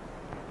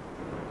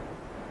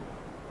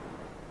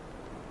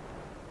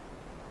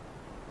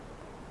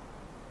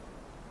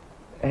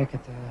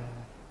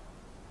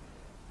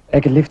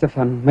 Ek het liefde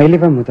van my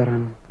liewe moeder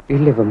en u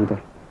liewe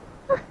moeder.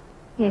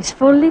 Jy is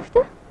vol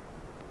liefde?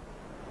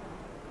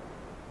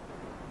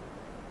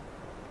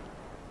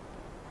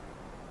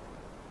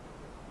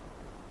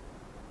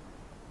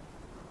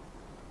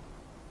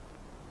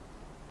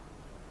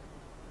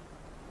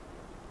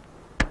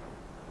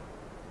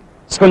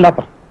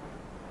 Skoonlapper.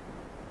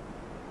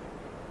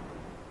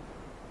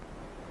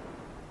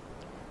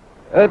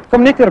 Het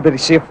kom net hier by die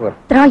see voor.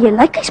 Dra jy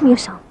lykhuis mee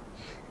jou saam?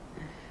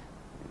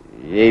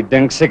 Jy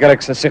dink seker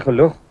ek's 'n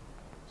psigoloog?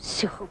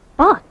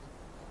 Psigopaat?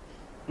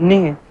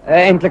 Nee,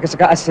 eintlik is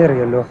ek 'n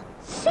asserioloog.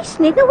 Sies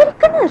net nou oor die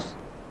kinders.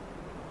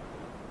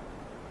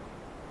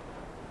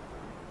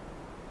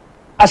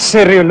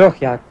 Asserioloog,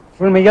 ja. Ek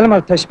voel my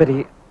heeltemal tuis by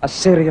die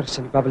Assiriërs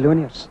en die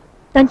Babiloniërs.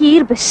 Dan jy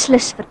hier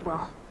beslis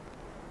verdwaal.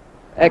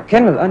 Ek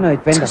ken wel aan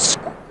uitwendig.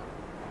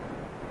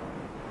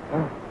 Oh.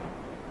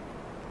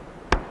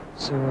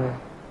 So,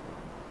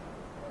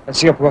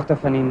 is jy op hoogte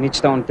van die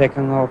nuutste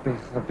ontdekkingen op die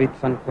gebied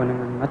van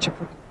koningin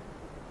Matcheput?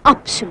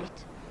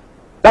 Absoluut.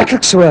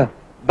 Werklik so.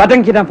 Wat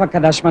dink jy dan van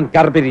Kadashman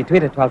Garbi die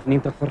tweede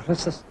 1290 voor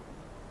Christus?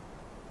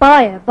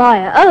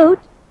 Baie oud.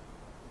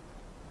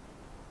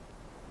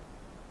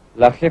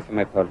 Lag jy vir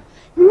my, Paula?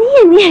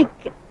 Nee,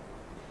 ek...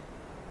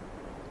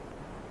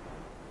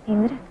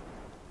 Hendrik,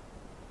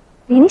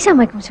 wil jy nie saam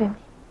met my kom swem?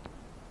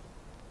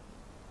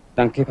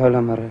 Dankie,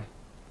 Paula, maar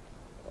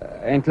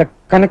eintlik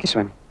kan ek nie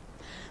swem.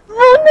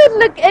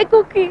 Wonderlik, ek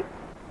ook nie.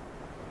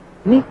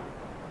 Nee?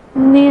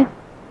 Nee,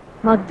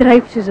 maar ek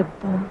dryf soos 'n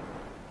bom.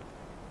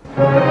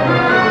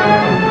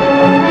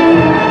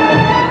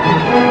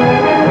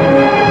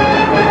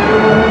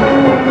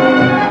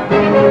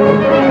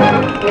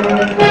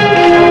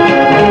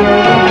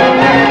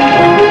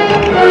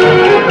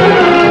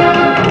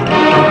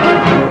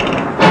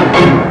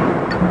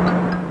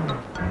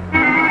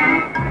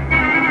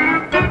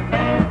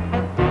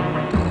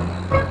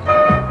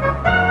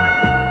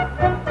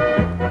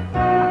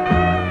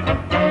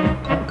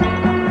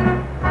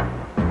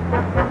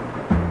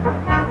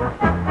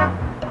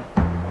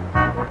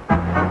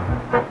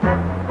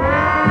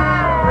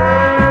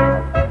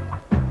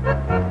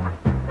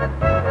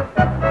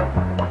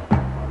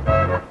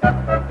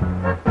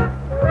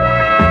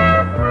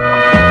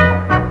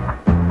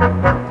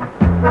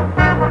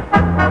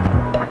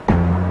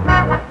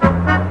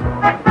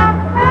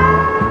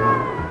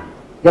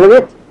 Julle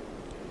weet,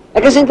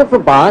 ek is eintlik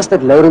verbaas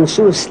dat Lourens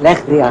so sleg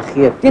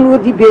reageer teenoor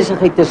die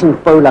besigheid tussen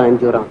Paula en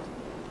Durandt.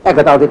 Ek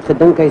het altyd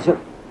gedink hy's 'n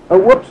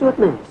oop soort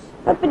mens.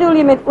 Wat bedoel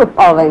jy met oop,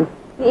 Alwyn?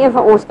 Nie een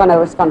van ons kan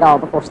nou 'n skandaal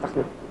bekostig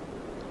nie.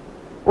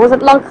 Ons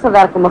het lank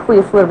gewerk om 'n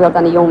goeie voorbeeld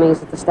aan die jong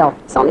mense te stel.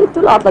 Ek sal nie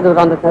toelaat dat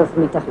Durandt dit nou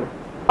vernietig nie.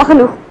 Ag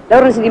genoeg,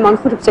 Lourens het die man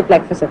goed op sy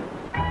plek gesit.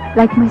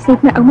 Lyk my sê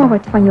my ouma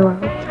wat van jou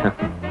hou.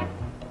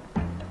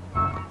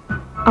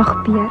 Ag,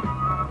 Pierre.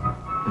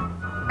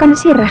 Kan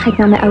ons nie reguit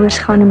na my ouers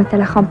gaan en met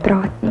hulle gaan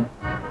praat nie.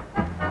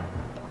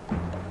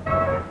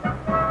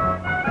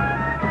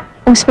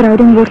 Ons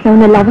verhouding word nou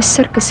in 'n lawwe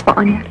sirkus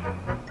verander.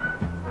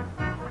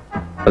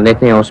 Ek wil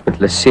net nie ons met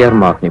hulle seer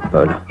maak nie,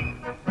 Paula.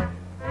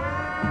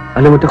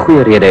 Hulle moet 'n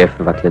goeie rede hê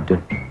vir wat hulle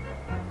doen.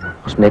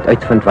 Ons moet net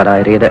uitvind wat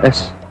daai rede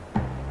is.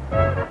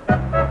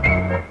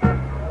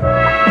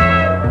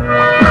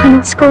 Ek gaan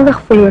onskuldig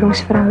voel oor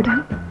ons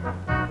verhouding.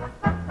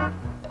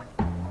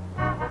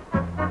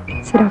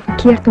 Is dit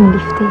verkeerd om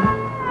lief te hê?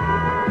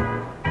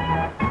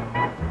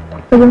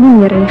 Ek wil jou nie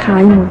meer in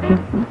geheim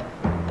ontmoet nie.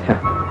 Ja,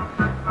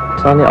 ek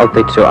sal nie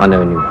altyd so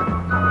aanhou nie, man.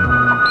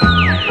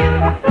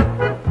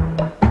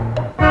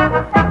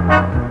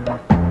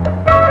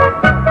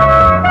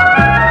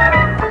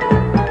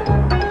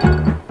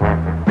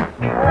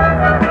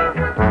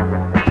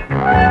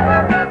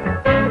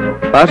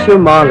 Waar is jou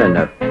maale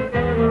nou?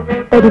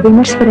 By die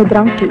wenners vir 'n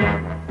drankie.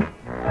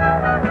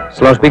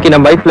 Sal ons bietjie na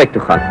my plek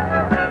toe gaan?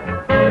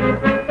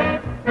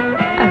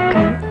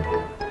 Okay.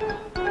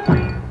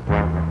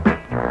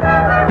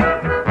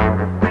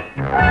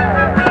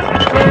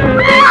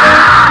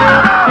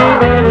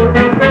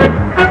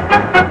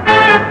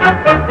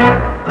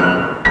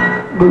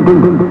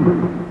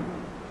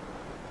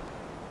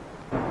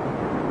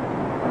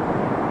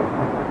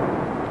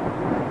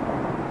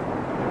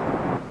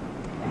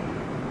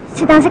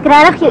 So dan is ek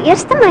regtig jou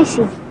eerste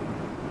meisie.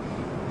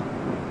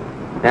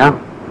 Ja.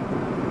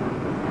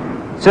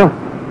 So,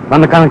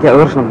 wanneer kan ek jou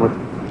ouers ontmoet?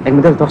 Ek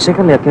moet hulle tog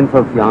seker leer ken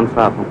vir Johan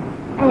vra van.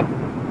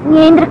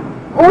 Nee, Hendrik,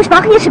 ons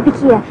wag eers 'n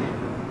bietjie.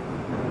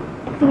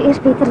 Ek wil eers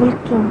beter leer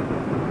ken.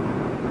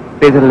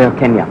 Beter leer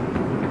ken, ja.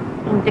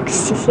 Hendrik,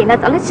 sis, jy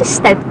laat alles so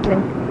stout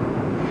klink.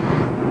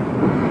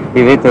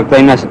 Jy weet, hoe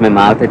klein as het my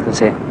ma altyd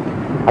gesê.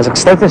 As ek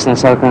stout is, dan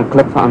sal ek 'n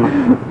klip verander.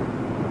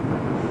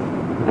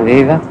 En weet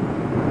jy wat?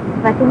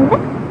 Wat doen jy?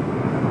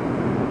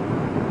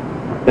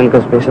 Ek dink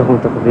dit is besig om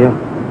te gebeur.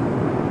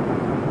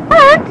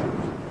 Wat?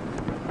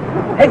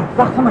 Hey,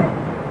 wag vir my.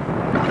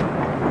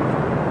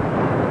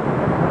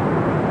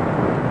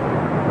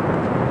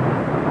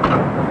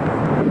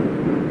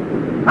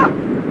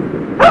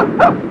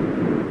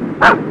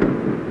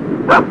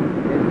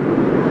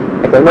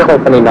 Ek wil nogal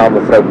van die naam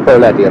mevrou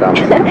Paula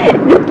Durandt.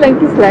 Dit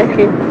klink nie sleg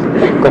nie.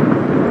 Kom.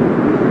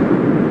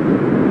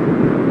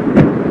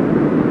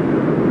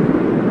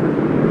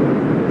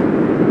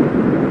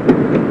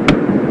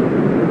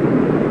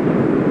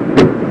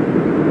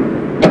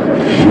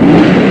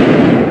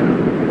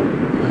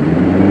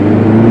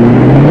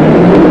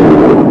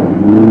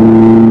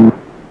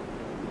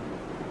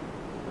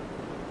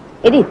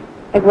 Eddie,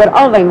 ek hoor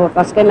Alwyn word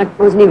waarskynlik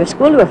ons nuwe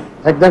skoolhoof.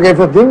 Ek dink hy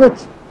verdien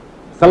dit.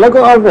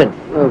 Gelukkig Alwyn.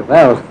 Oh,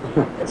 wel.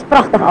 Dit is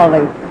pragtig,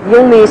 Alwyn.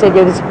 Jong mense het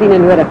jou dissipline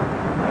nodig.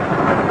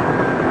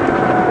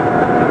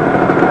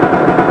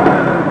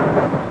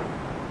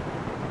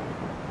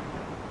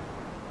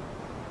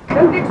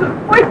 Dink ek sou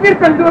ooit weer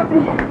kan loop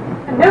nie.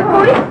 En nou,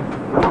 Corrie?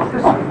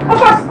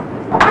 Oppas!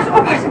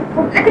 Oppas!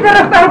 Ek het 'n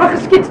rugwerwe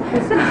geskiet.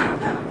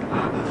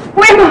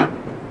 O,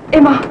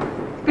 Emma,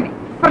 ek het die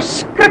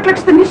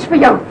verskriklikste nuus vir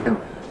jou.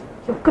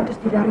 Jou kind is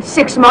die daar die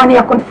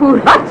seksmania kon voer.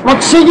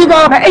 Wat sê jy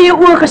daar? My eie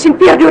oë gesien,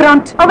 Pierre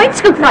Durandt. Alwyn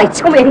skink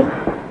vryheid, kom Eddie.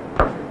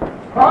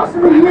 Waar is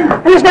hy heen?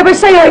 Hulle is nou by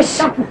sy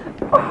huis.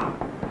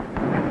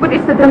 Ek moet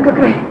iets te drinke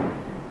kry.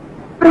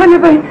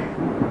 Brandewyn.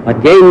 Wat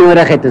jy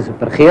nodig het is 'n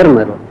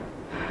vergeermiddel.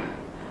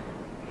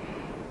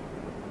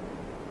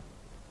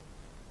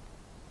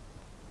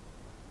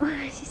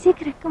 Is jy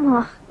seker ek kan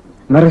wag?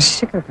 Maar is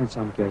seker ek kan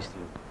saam met jou huis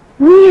toe.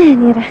 Nee,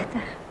 nie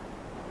regtig.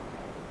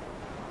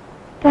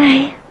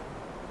 Bye.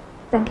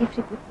 Dankie vir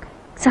die boek.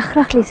 Ek sal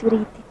graag lees oor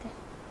die titel.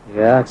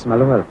 Ja, ek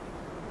smal wel.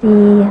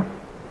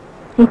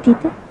 Die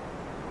titel?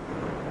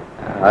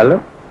 Hallo?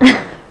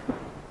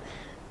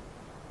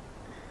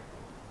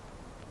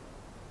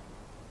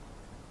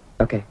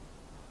 Okay.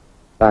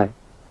 Bye.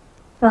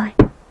 Bye.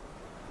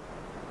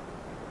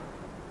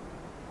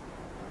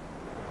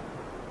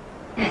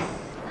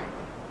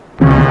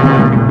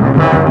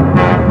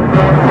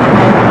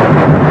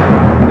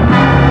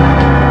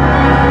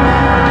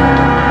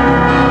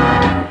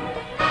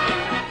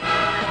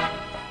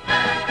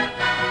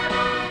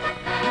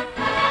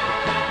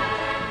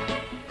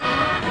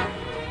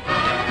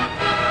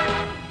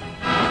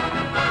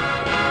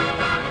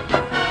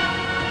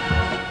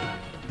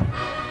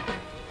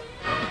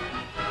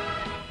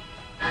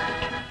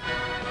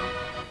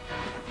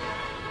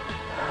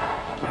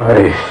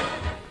 Hey,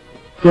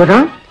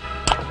 Johan?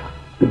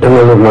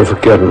 dinge loop nou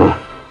verkeerd nou.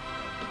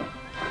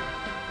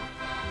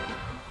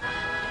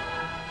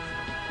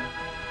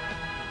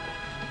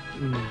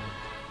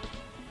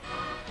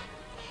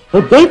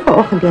 Het jy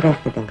vanoggend die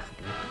regte ding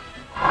gedoen?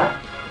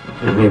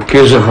 Ek het nie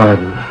keuse gehad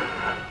nie.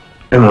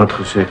 Emma het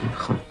gesê ek moet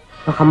gaan.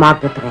 Dan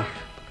gemaak dit reg.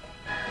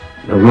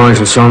 Dat maak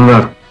sy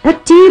saamwerk.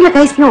 Natuurlijk,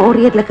 hy is nie 'n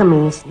onredelike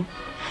mens nie.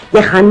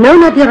 Jy gaan nou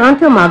na die rand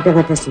toe maak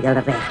dinge tussen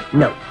julle reg.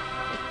 Nou.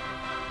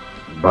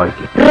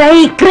 baadjie.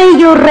 Ry, kry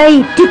jou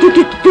ry.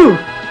 Toe.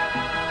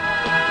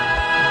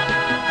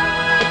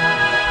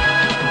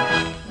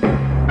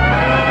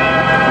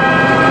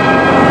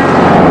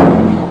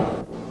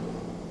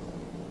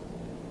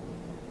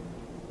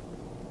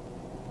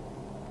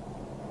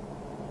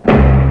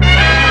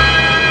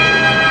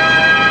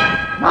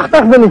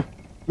 Magtig, Willie.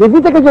 Jy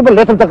weet ek het jou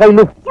belet om te gaan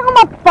loop. Ja,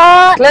 maar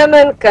pa. Klim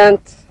in,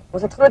 kind.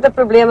 Ons het groot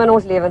probleme in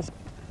ons lewens.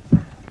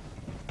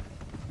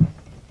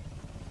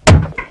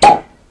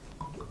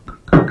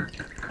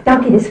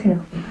 Dankie, dis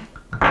genoeg.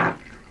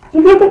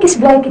 Jy weet ek is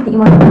bly ek het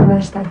iemand op die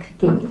universiteit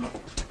geken het.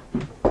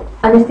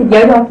 Anders het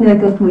jou dalk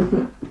nooit ontmoet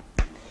nie.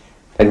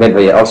 Ek weet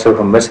wat jy al so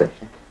gemis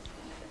het.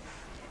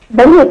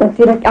 Willie het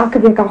natuurlik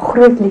elke week al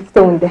groot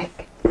liefde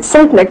ontdek.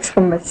 Sy het niks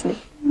gemis nie.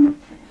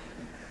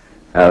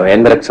 Nou,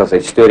 Hendrik sal sy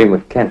storie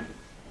moet ken.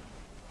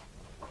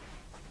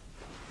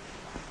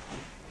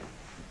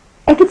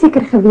 Ek het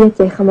seker geweet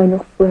jy gaan my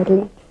nog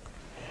voorlê.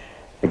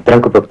 Ek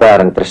drink op 'n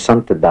paar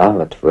interessante dae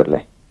wat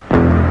voorlê.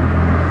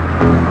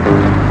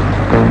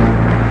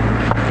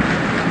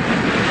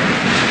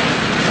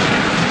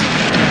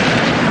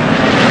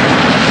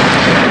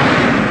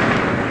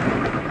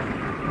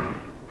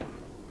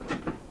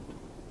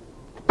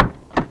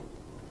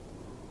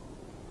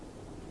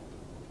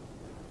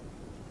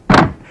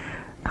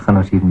 Ek gaan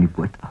ons hier in die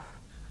boot af.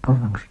 Al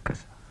langs die kus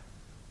af.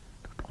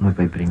 Tot onder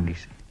by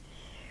Brindisi.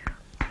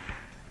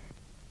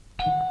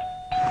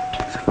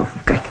 So,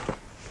 kyk.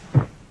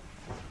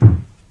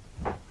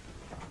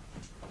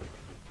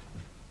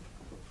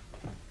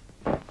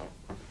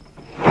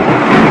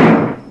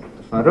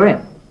 Van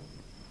Rooyen.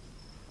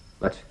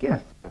 Wat is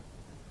verkeerd?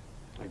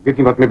 Ek weet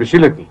nie wat my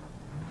besiel het nie.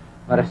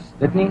 Maar is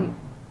dit nie...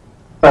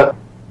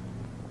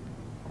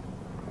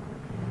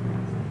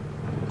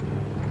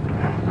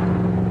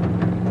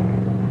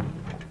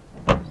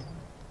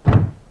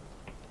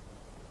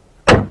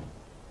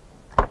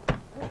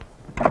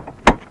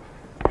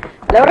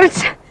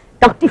 Lourens,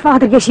 dank die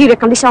vader, jy's hier. Ek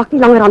kan die saak nie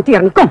langer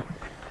hanteer nie. Kom.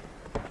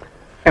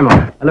 Emma.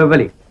 Hallo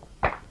Willie.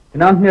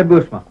 Goeienaand meneer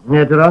Boersma.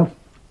 Nee, Durandt.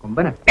 Kom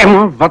binne.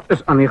 Emma, wat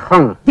is aan die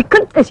gang? Die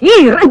kind is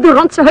hier in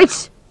Durandt se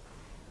huis.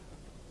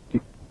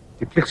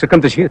 Die vlieg se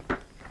kind is hier.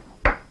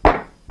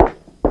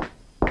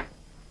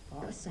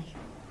 Waar is sy?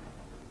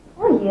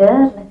 O,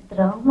 heerlik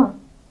drama.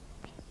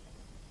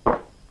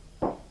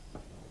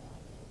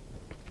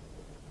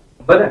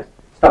 Binne.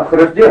 Stap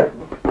gerus deur.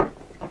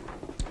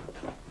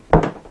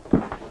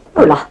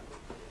 Paula,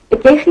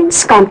 het jy geen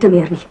skaamte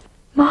meer nie?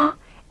 Maar,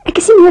 ek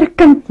is nie meer 'n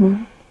kind nie.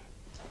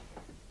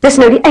 Dis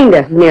nou die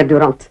einde, meneer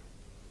Durandt.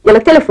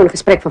 Julle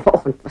telefoongesprek van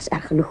vanoggend was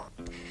erg genoeg.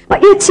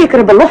 Maar u het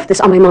sekere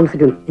beloftes aan my man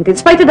gedoen. En ten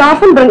spyte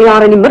daarvan bring u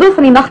haar in die middel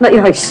van die nag na u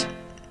huis.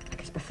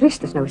 Ek is bevrees,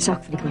 dis nou 'n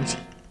saak vir die polisie.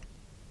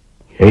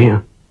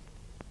 Ja.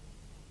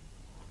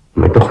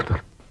 My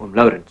dogter. Oom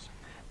Lourens.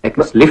 Ek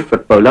was lief vir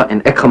Paula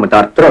en ek gaan met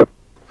haar trou.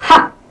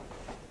 Ha!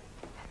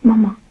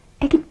 Mama,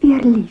 ek het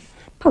Pierre lief.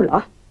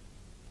 Paula,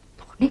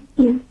 nog net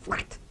een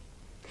woord.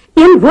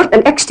 Een woord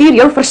en ek stuur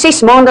jou vir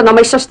 6 maande na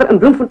my suster in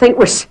Bloemfontein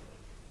Oos.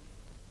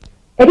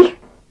 Eddie,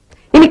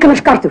 neem die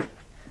kinders kar toe.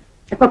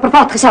 Ek wil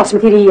privaat gesels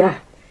met hierdie...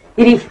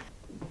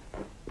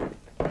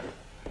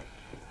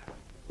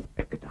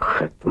 Ek het 'n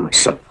gek vir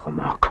myself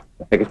gemaak.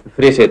 Ek is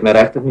bevrees jy het my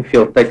regtig nie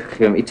veel tyd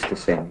gegee om iets te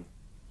sê nie.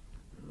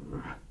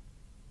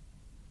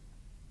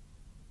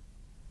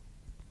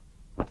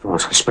 Wat vir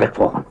ons gesprek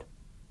volgend?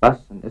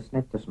 Basson is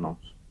net tussen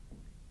ons.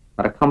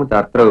 Maar ek gaan met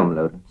haar trou, oom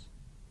Lourens.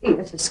 U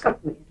is 'n skrik,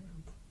 meneer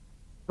Durandt.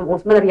 Om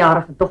ons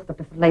minderjarige dogter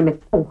te verlei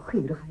met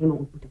ongure geheime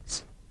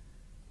ontmoetings.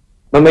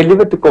 Maar my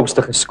liewe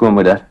toekomstige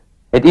skoonmoeder,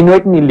 het u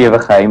nooit in die lewe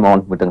geheime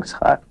ontmoetings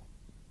gehad?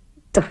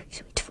 Durf jy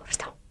so iets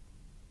voorstel?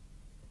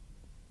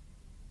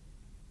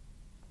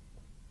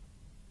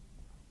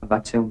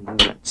 Wat sê oom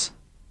Lourens?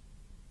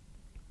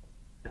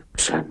 Ek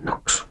sê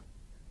niks.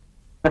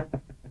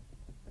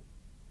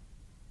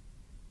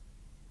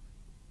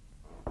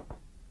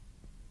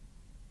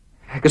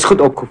 Ek is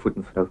goed opgevoed,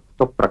 mevrou.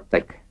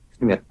 Toppraktyk. Ek is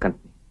nie meer 'n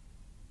kind nie.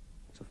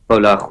 Asof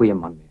Paula 'n goeie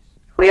man is.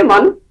 Goeie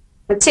man,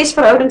 met 6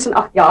 verhoudings in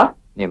 8 jaar.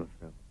 Nee,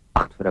 mevrou.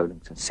 8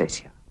 verhoudings in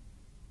 6 jaar.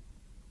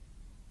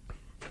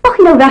 Mag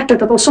jy nou werklik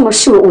dat ons sommer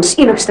so ons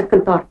enigste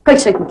kind daar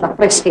kuisheid moet laat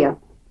prysgee?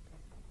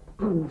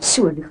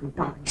 So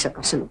legendariese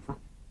Casanova.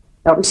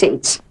 Lourens sê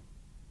iets.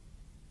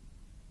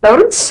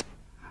 Lourens?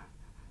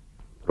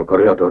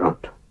 Prokureur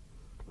Durandt.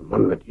 'n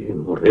Man met u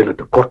morele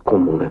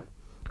tekortkominge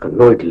kan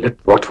nooit lid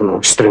word van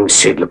ons streng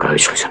sedelike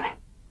huisgesin nie.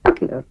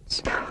 Dankie,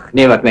 Lourens.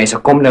 Nee, wat mense,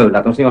 kom nou,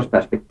 laat ons nie ons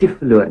perspektief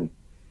verloor nie.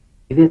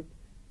 Jy weet,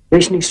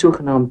 jy's nie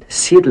sogenaamd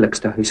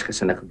sedelikste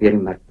huisgesinne gebeur die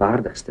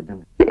merkwaardigste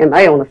dinge. Nee, in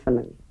my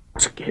ondervinding.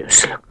 As ek jy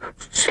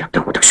slik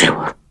ding moet ek sê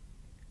hoor.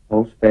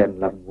 All's fair in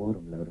love and war,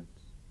 oom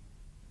Lourens.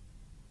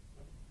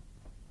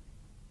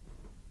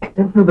 Ek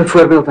dink nou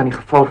byvoorbeeld aan die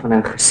geval van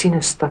 'n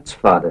gesiene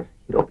stadsvader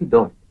hier op die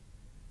dorp.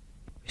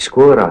 Die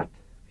skoolraad,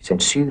 die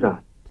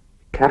sensuurraad,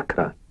 die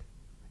kerkraad.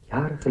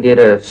 Jare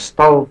gelede 'n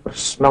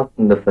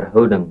stalversmeltende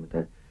verhouding met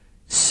 'n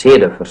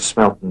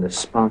sedeversmeltende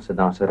Spaanse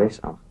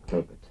danseres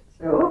aangekloop het.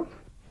 So?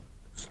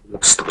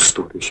 Lastige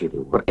stories hierdie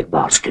hoor, ek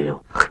waarsku jou.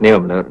 Ag nee,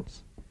 oom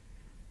Lourens.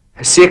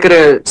 'n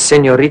sekere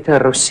Señorita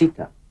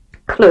Rosita.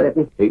 Ek glo dit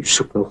nie. Jy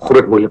soek nou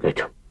groot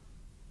moeilikheid.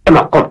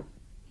 Emma, kom.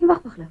 Nee, wag,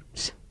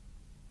 Lourens.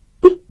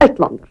 Die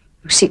uitlander,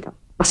 Rosita,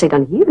 was sy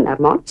dan hier in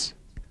Hermans?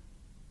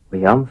 O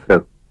ja,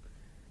 mevrou.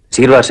 Dis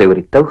hier waar sy oor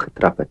die tou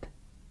getrap het.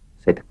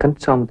 Sy het 'n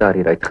kind saam met haar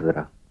hier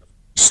uitgedra.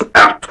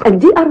 En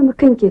die arme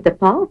kindjie het 'n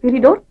pa op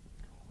hierdie dorp?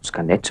 Ons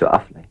kan net so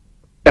aflei.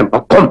 Emma,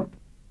 kom.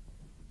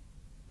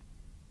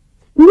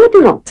 Meneer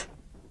Durandt.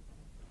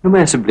 Noem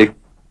my asseblief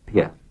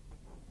Pierre.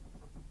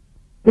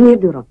 Meneer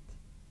Durandt,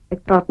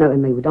 ek praat nou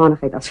in my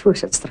hoedanigheid as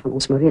voorsitter van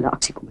ons morele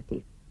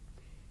aksiekomitee.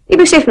 U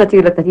besef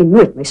natuurlik dat u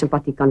nooit my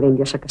simpatie kan wen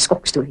deur sulke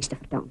skokstories te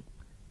vertel nie.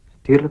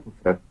 Natuurlik,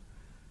 mevrou.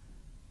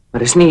 Maar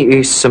dis nie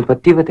u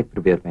simpatie wat ek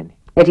probeer wen nie.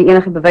 Het u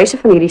enige bewyse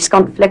van hierdie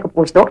skandvlek op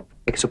ons dorp?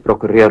 Ek is 'n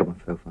prokureur,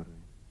 mevrou van Rooyen.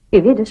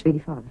 U weet dus wie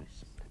die vader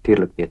is.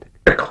 Natuurlik weet ek.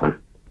 Ek gaan.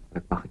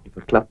 Ek mag dit nie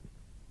verklap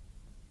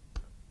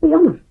nie.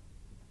 Jammer.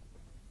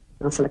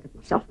 Dan sal ek dit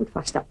myself moet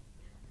vasstel.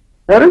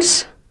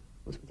 Lourens,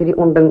 ons moet hierdie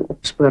onding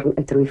opspoor en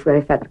uitroei voor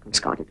hy verder kan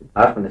skade doen.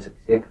 Daarvan is ek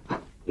seker.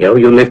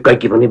 Jou lief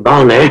kykie van die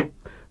baan, hè?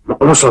 Maar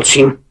ons sal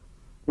sien.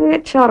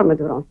 Het charme,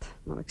 Durandt,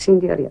 maar ek sien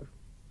deur jou.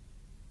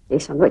 Jy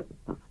sal nooit met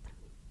my vertrou.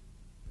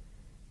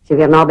 As jy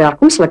weer naby haar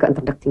kom, sal ek 'n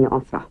interdikt in jou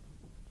aanvra.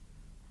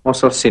 Ons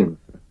sal sien,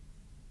 mevrou.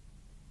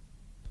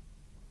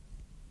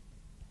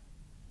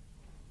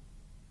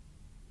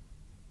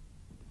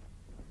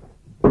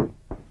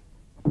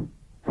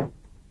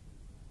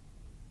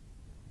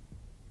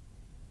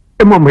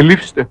 Emma, my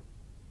liefste.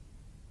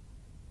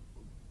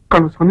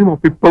 Kan ons gaan nie maar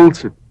op die pil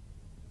sit.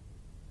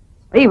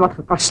 Hy wat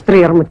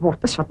gekastreer moet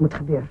word, is wat moet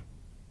gebeur.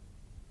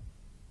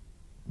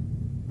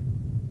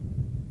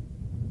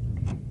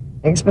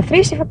 Ek is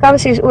bevrees die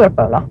vakansie is oor,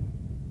 Paula.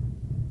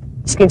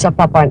 Miskien sal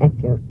papa en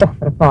ek jou toch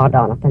vir 'n paar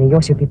dae na tannie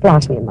Josie op die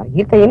plaas neem, maar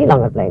hier kan jy nie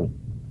langer bly nie.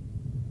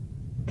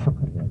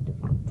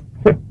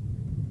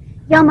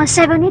 Ja, maar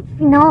sy wou net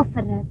finaal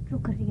vir 'n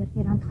prokureur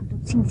hierrand gaan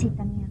tot sien sê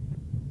tannie.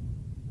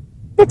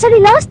 Dit sou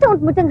die laaste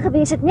ontmoeting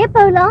gewees het, nee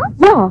Paula?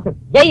 Ja,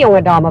 jy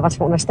jonge dame was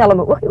veronderstel om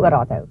 'n oogie oor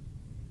haar te hou.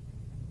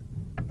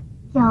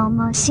 Ja,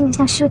 maar sien is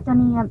nou so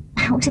tannie,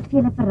 ons het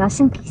vir julle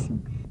verrassing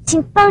gesien.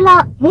 Sien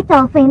Paula het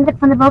al vir Hendrik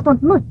van der Walt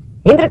ontmoet.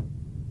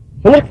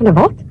 Hendrik van der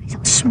Walt? Hy sal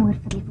smoor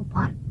verlief op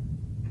haar.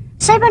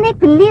 Sy wou net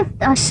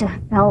beleefd as 'n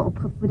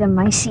welopgevoede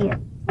meisie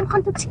en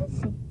gaan tot sien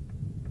sê.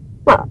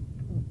 Maar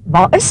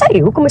waar is sy?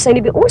 Hoekom is sy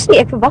nie by ons nie?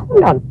 Ek verwag hom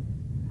dan.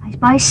 Hy's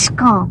baie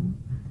skaam.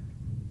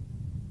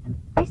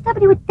 Hy staan by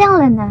die hotel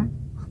en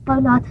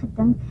Paula het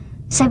gedink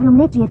sy wil hom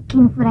net leer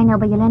ken voor hy nou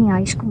by julle in die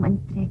huis kom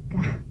intrek.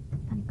 Dan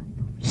kan ek dit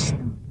ook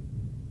verstaan.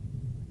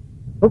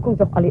 Hoekom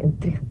tog al die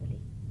intrige, Willie?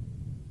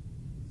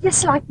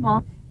 Jy's like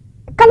ma.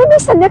 Ek kan nie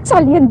niks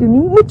alleen doen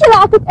nie. Moet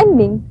julle altyd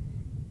inmeng.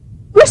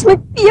 Eers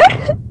met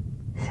Pierre.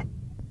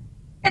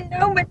 En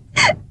nou met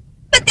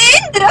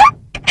Hendrik.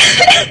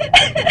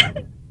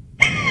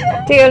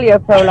 Teel jou,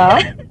 Paula.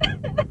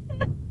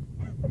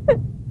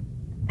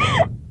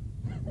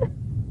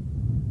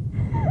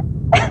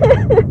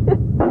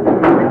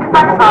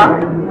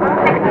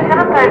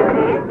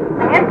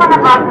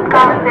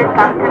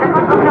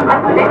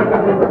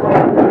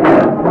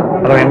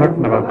 Hallo Hendrik,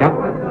 maar wat, ja?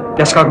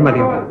 Ja, Schalk maar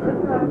die.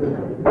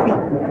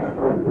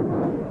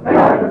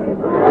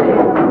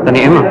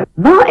 Tannie Emma.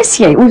 Waar is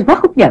jy? Ons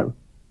wag op jou.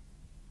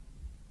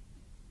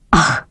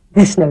 Ag,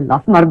 dis nou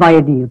laf, maar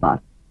baie dierbaar.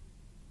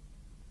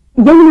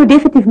 Jy moet nou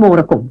definitief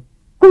môre kom.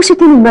 Kom so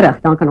 10:00 in die middag,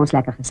 dan kan ons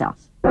lekker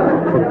gesels.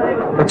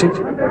 Wat sê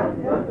jy?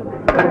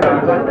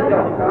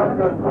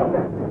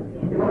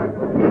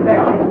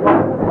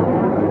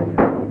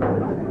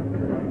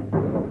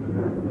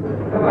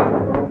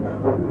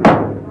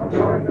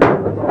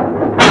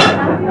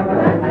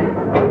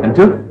 En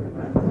toe?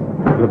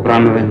 We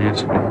branden in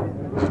huis.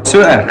 So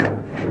erg.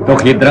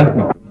 Tog jy drink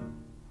nie.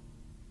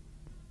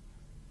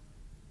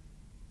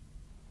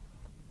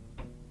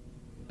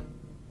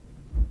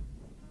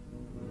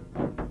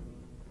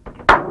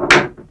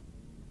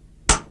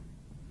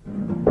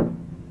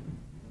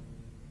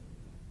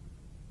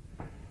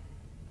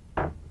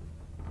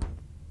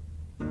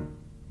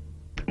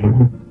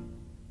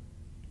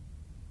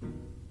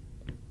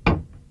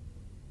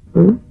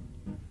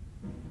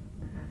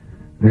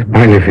 Dat is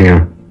baie lief vir jou.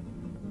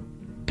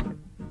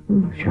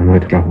 As jy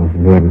nooit klaar van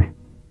verloor nie.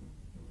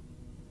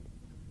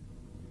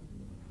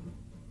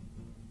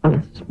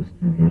 Alles moes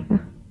nou weer weg.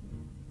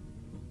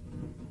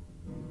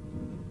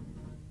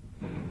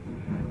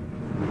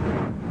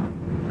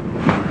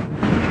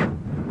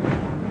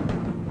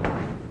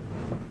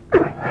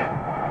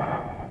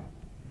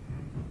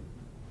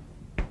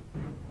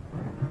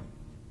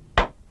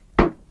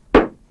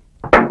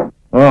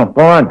 Oh,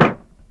 kom aan.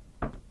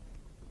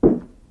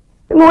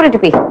 Môre,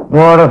 Toppie.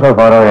 Môre,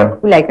 ja.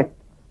 Hoe lyk dit?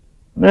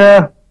 Nee,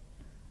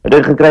 het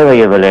ek gekry wat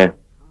jy wil hê.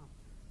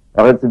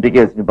 Daar het 'n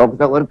bietjie in die bak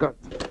daar oorkant.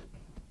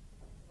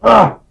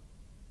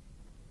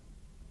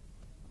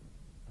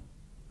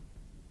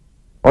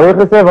 Hoe jy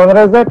gesê,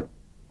 wanneer is dit?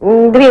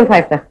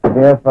 53.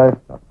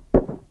 53.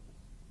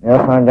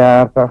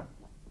 39.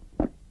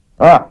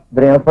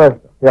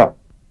 53, ja.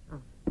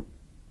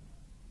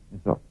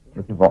 Zo,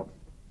 dit is wat.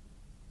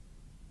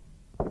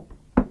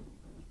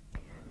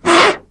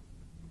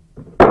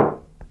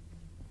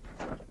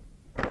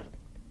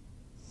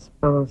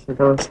 Ons het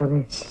ons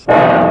res.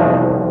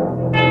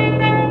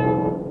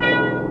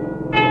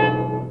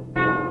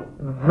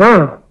 Aha.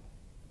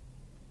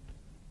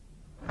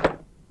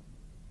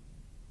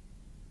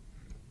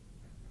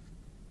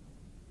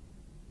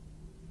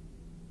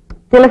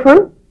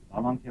 Telefoon?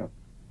 Dankie.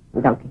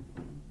 Dankie.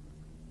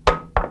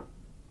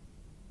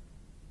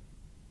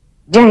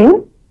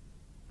 Jane,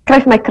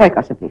 krijg my kruik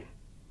asseblief.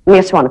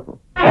 Meneer Swanepoel.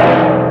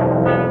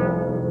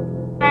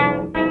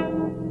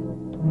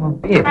 Maar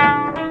Pierre,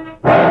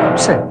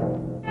 sit.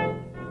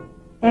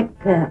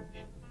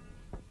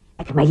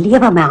 Ek het my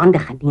lewe in my hande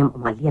geneem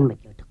om alleen met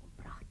jou te kom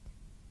praat.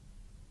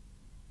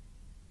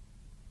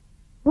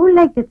 Hoe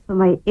lyk dit vir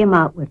my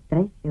Emma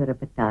oordryf jou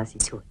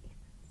reputasie so?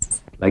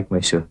 Lyk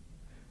my so.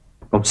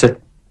 Kom sit.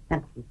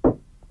 Dankie.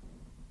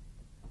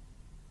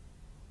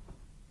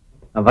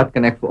 En wat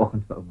kan ek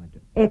vanoggend vir ouma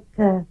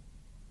doen?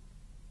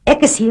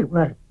 Ek is hier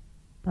oor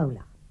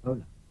Paula.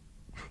 Paula.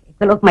 Ek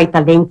wil ook my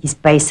talentjies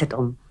bysit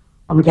om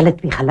julle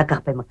twee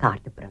gelukkig by mekaar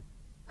te bring.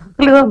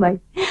 Glo my,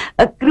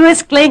 'n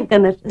kroos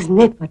kleinkinders is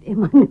net wat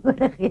Emma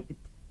nodig het.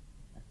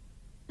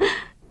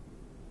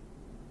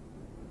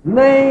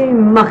 My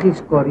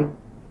magies, Corrie.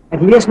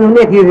 Ek lees nou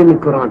net hier in die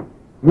koerant.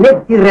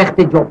 Net die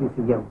regte jobie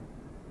vir jou.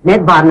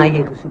 Net waarna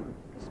jy gesoek het.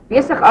 Dis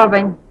besig,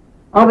 Alwyn.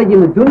 Al wat jy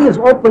moet doen is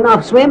op en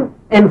af swem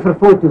en vir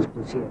foto's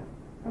poseer.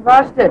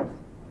 Waar's dit?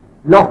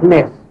 Loch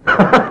Ness.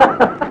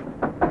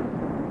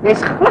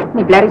 Jy's glad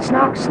nie blerrie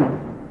snaaks nie.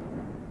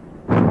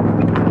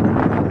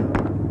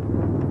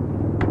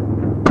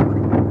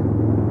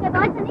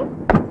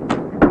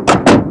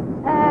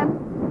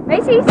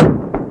 Meisies,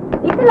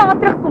 nie te laat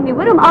terugkom nie,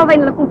 hoor om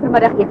Alwyn hulle kom vir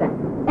middagete.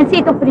 En sê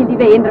tog vir die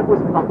liewe Hendrik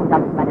ons verwag om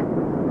dan vanmiddag.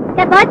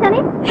 Kyk baie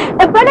tannie.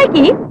 'n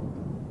Billetjie.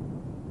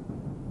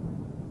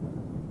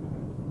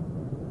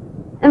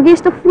 En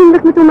wees toch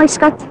vriendelijk met hom, my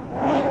skat.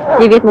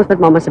 Jy weet mos wat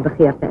mama se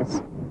begeerte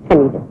is.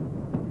 Geniet dit.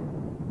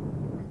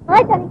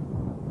 Baie tannie.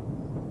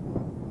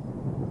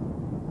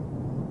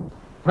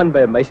 Man, by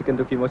 'n meisiekind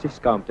ook jy mos nie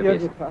skaam te Ja,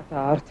 wees. dit was te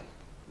hard.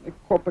 Ek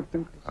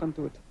dink ek gaan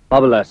dood.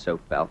 Babbelas so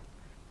pel.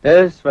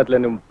 Dis wat hulle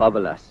noem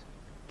babbelas.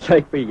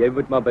 Lyk my jy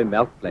moet maar by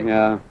melk bly.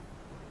 Ja.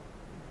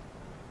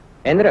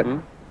 Hendrik,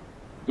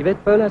 jy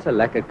weet Paula is 'n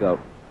lekker girl,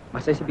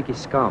 maar sy's 'n bietjie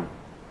skaam.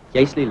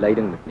 Jy sal die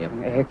leiding moet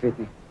neem. Ek weet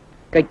nie.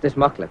 Kyk, dis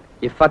maklik.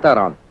 Jy vat haar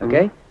aan,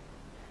 okay?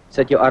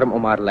 Sit jou arm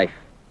om haar lyf.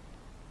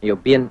 En jou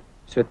been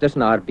so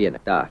tussen haar bene,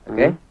 daar,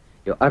 okay?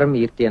 Jou arm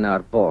hier teen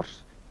haar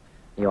bors.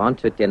 En jou hand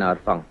so teen haar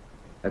wang,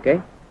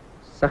 okay?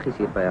 Saggies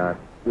hier by haar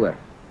oor.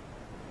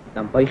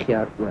 Dan buig jy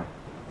haar oor.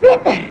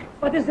 Peter,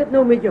 wat is dit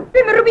nou met jou?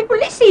 Peter, roep die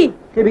polisie.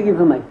 Gee 'n bietjie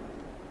vir my.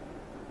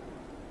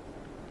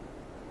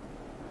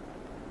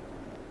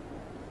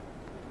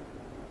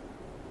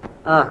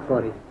 Ag,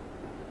 Corrie.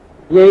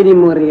 Jy die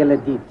morele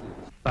diep.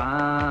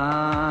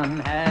 Van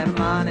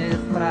Herman is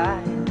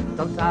vrij,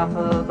 tot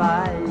tafel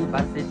bij,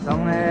 was die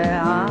zongen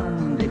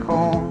aan die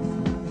grond.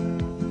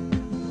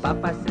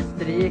 Papa ze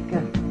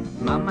streken,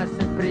 mama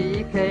ze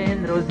prieken,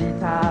 en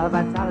Rosita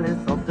was alles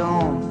op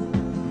dons.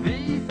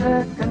 Wie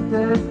ze kind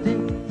is die,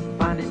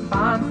 van die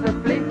Spaanse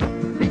Vlieg,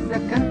 wie ze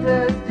kind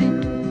is die,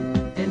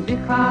 en wie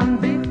gaan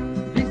wie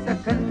ze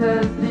kind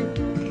is die,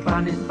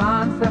 van die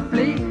Spaanse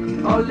Vlieg,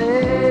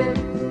 olé,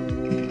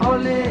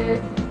 olé,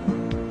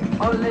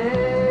 olé.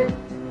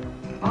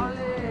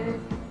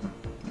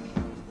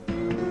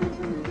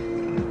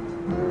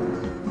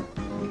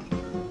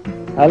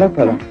 Hallo,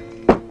 Paula.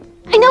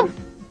 I know.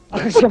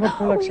 Ag, is jammer,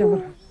 Paula, ek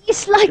jammer.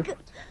 It's like...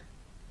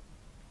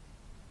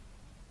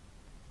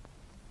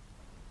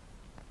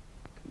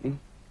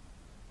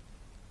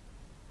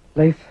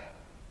 Lyf.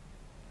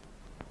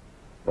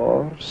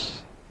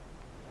 Bors.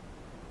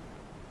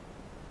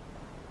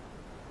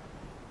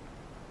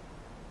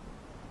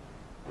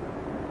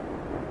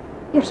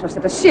 Eers was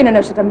dit 'n seun en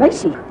nou is dit 'n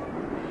meisie.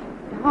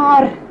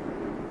 Daar.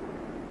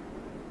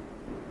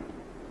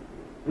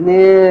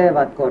 Nee,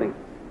 wat Corrie.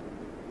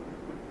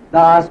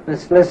 Daar's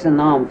beslis 'n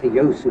naam vir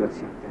jou soort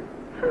siekte.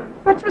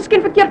 Wat's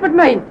miskien verkeerd met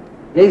my?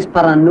 Jy's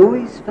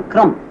paranoïes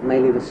verkramp, my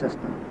liewe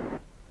suster.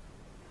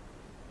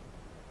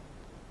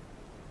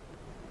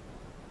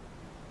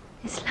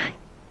 Dis like...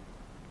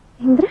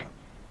 Hendrik?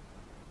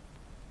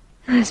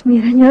 Daar is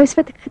meer aan jou as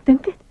wat ek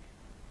gedink het.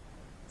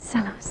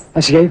 Sal ons...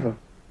 As jy wil.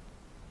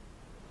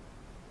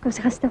 Kom, ons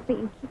gaan stap vir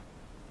eentjie.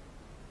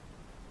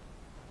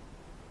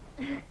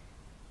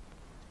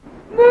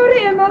 Môre,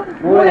 Emma.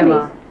 Môre,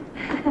 Emma.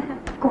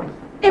 Kom,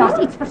 daar's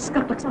iets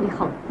verskrikliks aan die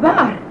gang.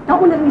 Waar?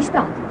 Daar onder in die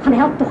straat. Gaan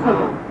help tog gou.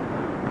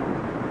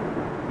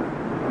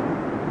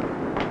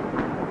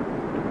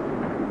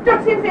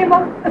 Totsiens,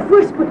 Emma. 'n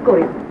Voorspoed,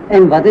 Corrie.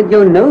 En wat het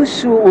jou nou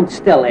so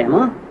ontstel,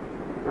 Emma?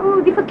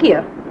 Oh, die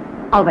verkeer.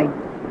 Alwyn,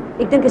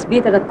 ek dink is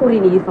beter dat Corrie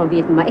nie hiervan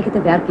weet nie, maar ek het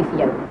 'n werkie vir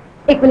jou.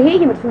 Ek wil hê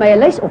jy moet vir my 'n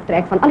lys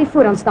optrek van al die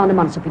vooraanstaande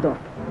mans op die dorp.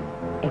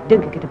 Ek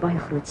dink ek het 'n baie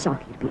groot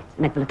saak hier weet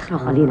en ek wil dit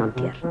graag alleen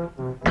hanteer.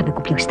 Kan ek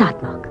op jou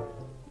staat maak?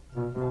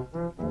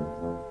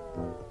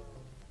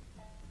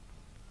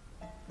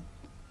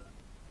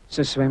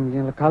 Sy swem in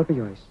 'n lokaal by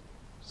jou huis.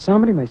 Saam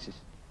met die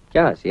meisies.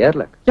 Ja, is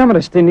heerlik. Jammer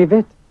is dit nie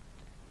wet.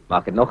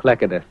 Maak dit nog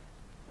lekkerder.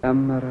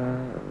 Maar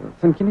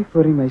vind jy nie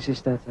voor die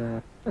meisies dat...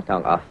 Het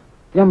hang af.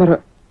 Ja, maar...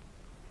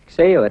 Ek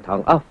sê jou, het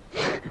hang af.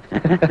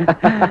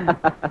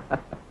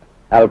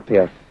 Help,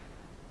 Pierre.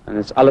 En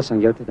het is alles aan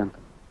jou te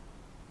danken.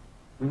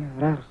 Ja,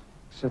 raar.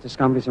 Ek sou te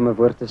skaam wees om 'n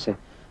woord te sê.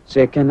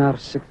 Sê ek ken haar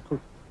seker goed.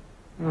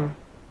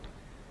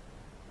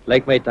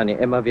 Lyk my tannie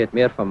Emma weet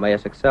meer van my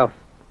as ek self.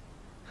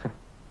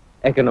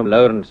 Ek en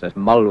Lourens is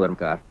mal oor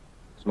mekaar.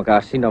 As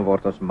mekaar sien dan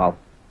word ons mal.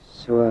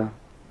 So,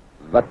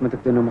 wat moet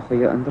ek doen om 'n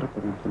goeie indruk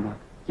op hom te maak?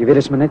 Jy weet,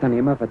 is maar net aan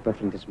Emma wat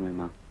bevriend is met my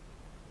ma.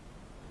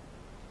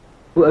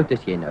 Hoe oud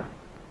is jy nou?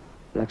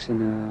 Ek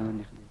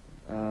sien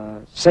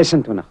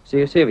 26.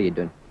 Sê wat jy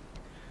doen.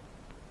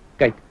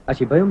 Kyk, as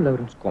jy by hom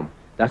Lourens kom,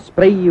 dan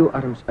sprei jy jou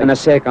arms uit. En dan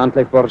sê ek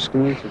handlyf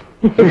borsknie.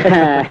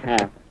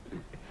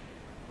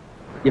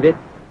 Jy weet,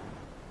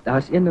 daar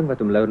is een ding wat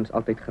Lourens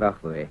altyd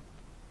graag wou hê.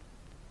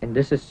 En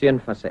dis 'n seun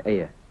van sy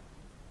eie.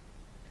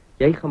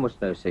 Jy gaan mos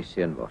nou sy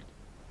seun word.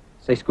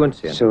 Sy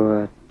skoonseun.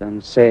 So,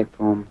 dan sê ek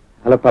vir hom,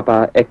 hallo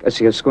papa, ek is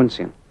jou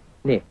skoonseun.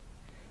 Nee,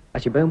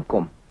 as jy by hom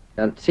kom,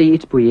 dan sê jy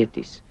iets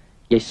poëties.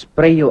 Jy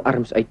sprei jou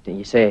arms uit en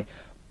jy sê,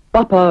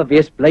 papa,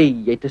 wees bly,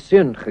 jy het 'n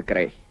seun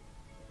gekry.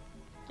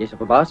 Jy sal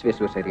verbaas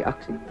wees oor sy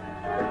reaksie.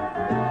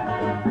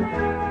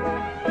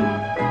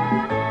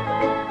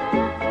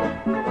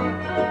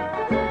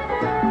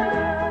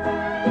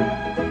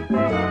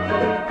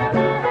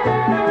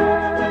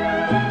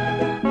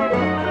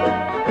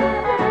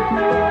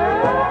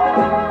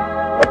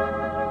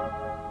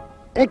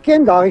 Ek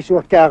ken daai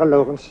soort kerel,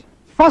 Lourens.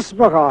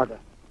 Vasberade.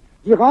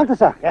 Durandt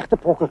is 'n regte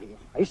prokureur.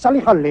 Hy sal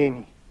nie gaan lê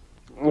nie.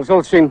 Ons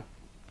sal sien.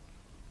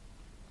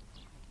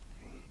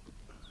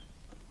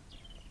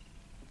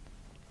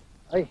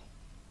 Hey,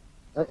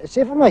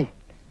 sê vir my,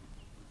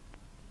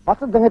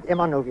 wat 'n ding het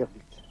Emma nou weer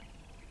bied?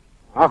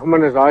 Ag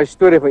man, is daai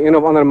storie van een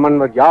of ander man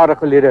wat jare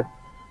gelede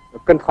 'n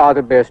kind gehad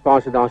het by 'n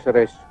Spaanse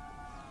danseres.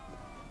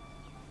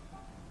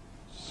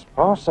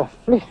 Spaanse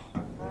Vlieg.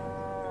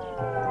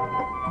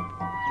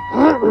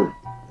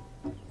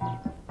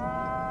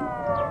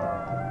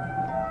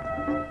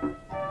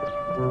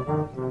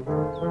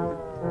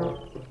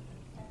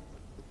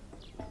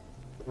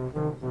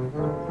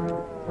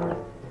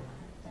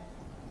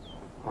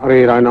 Har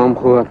jy daai naam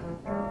gehoor?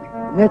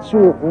 Net so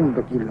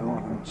onbekend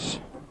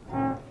Lourens.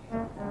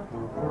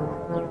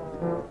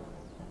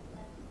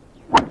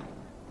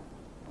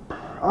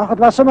 Ach, het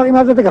was sommer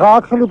iemand dat ik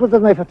raak gelopen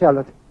dat mij verteld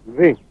het.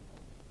 Wie?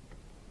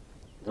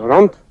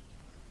 Durandt?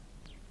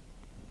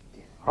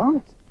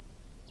 Durandt?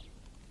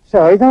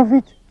 Zou hij dan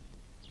fit?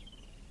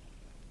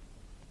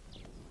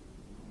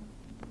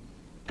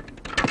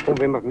 Kom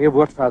weer maar nie 'n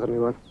woord verder nie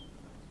hoor.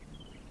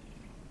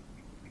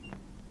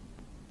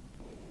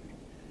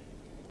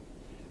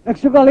 Ek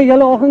soek al die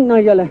hele oggend na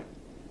julle.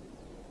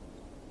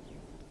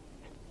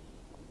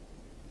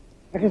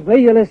 Ek is bly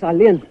julle is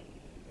alleen.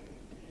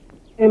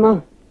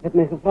 Emma het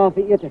my gevra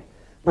vir ete,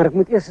 maar ek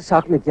moet eers 'n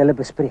saak met julle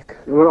bespreek.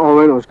 Oor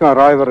Alwyn, ons kan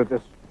raai wat dit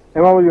is.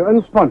 Emma wil jou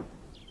inspan.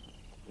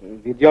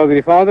 Weet jy wie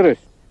die vader is?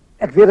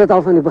 Ek weet dit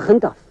al van die begin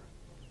af.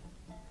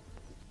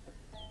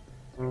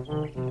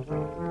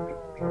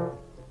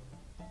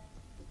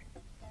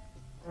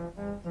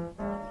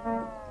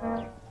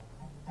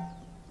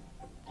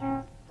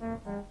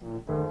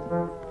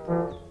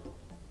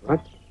 Wat?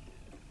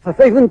 Vir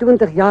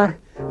 25 jaar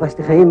was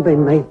die geheim by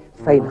my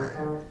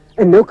veilig.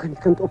 En nou kan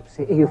die kind op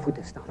sy eie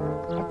voete staan.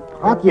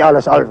 Gaat jy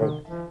alles,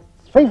 Alwyn?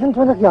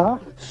 25 jaar?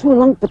 So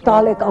lank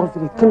betaal ek al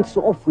vir die kind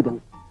se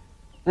opvoeding.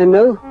 En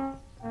nou,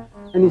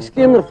 in die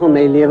skemer van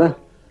my lewe,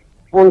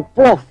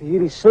 ontplof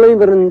hierdie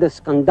sluimerende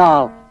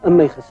skandaal in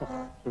my gesig.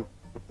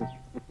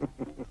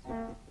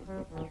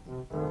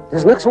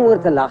 Dis niks om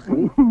oor te lag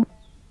nie.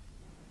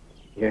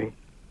 Jy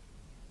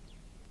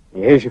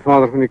is die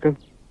vader van die kind?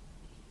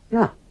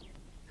 Ja.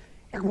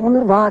 Ek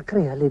wonder waar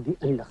kry hulle die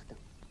inligting.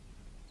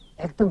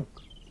 Ek dink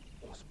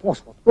ons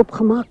pos word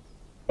oopgemaak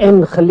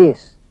en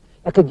gelees.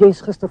 Ek het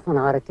juis gister van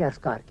haar 'n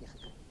kerskaartjie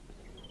gekry.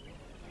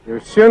 Jou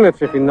seun het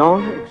sy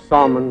finale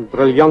eksamen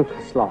briljant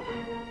geslaag.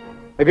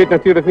 Hy weet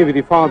natuurlik nie wie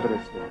die vader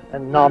is nie.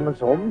 En namens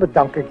hom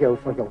bedank ek jou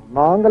vir jou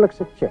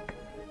maandelikse cheque.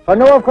 Van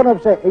nou af kan hy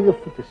op sy eie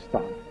voete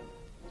staan.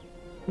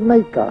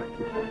 My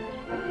kaartjie.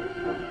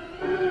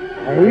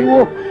 Hy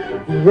ook.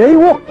 Jy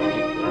ook.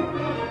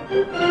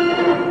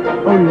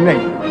 Oh nee.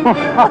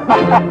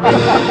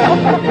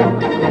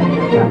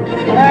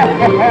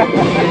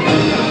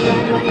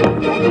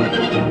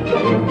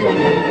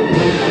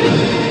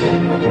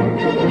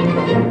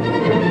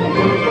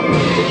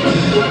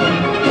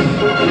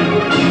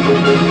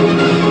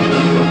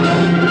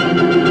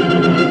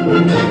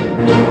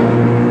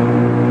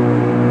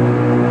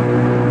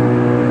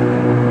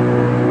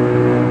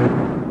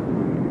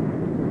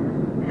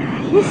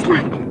 Jy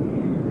slaap.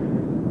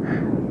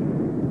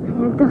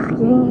 Ek dink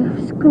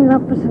jy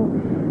skoenlappers en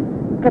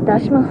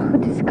kadash maar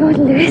goed is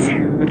skadeloos.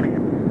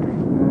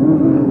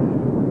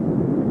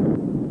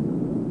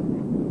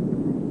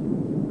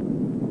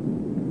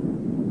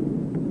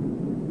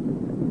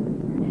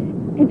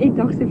 En ek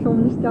dacht sy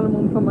veronderstel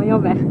om van my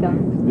af weg te.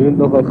 Doen het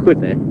nogal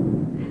goed, hè?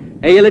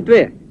 Hey, julle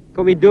twee,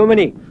 kom hier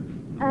dominee.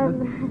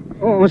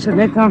 Ons het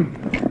net aan.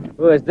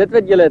 O, is dit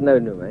wat julle dit nou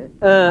noem, hè?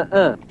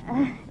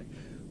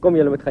 Kom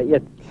julle moet gaan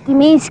eet. Die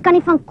mens kan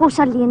nie van kos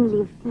alleen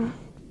leef nie.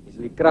 Jy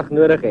sal die krag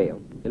nodig hê,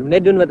 jong. Julle moet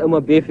net doen wat ouma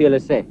B vir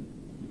julle sê.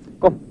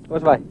 Kom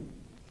ons waai.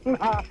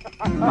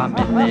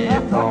 Mamma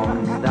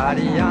Tom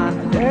Darian,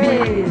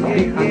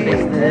 die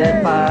beste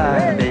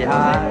paar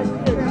behaar.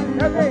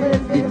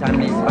 Die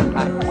tamis van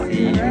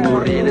actie,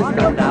 morele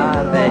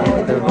skandaal,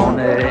 heeft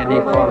gewonnen in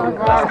die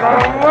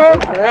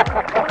volkskracht.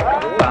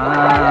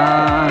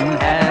 Van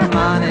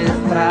Herman is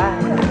vrij,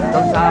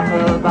 tot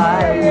tafel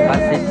bij,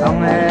 was die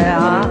tongen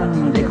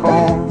aan die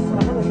grond.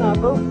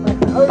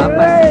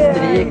 Papa ze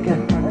streken,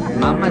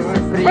 mama ze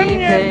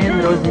spreken,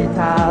 en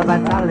Rosita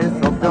wat alles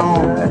op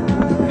doen.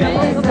 Wie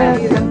ze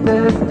kunt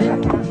het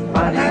niet,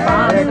 van die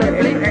Spaanse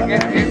Vlieg,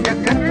 wie ze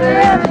kunt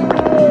het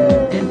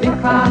niet, in die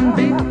gaan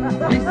wie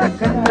ze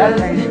kunt het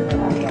niet,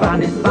 van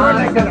die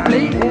Spaanse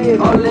Vlieg,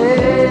 olé,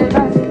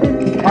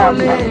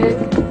 olé,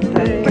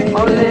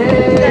 olé,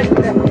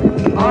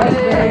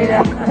 olé.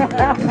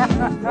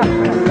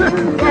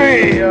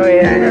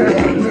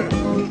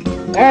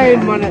 Hey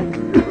mannen,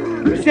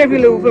 besef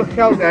jullie hoeveel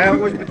geld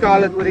ons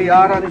betaal het oor die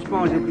jaar aan die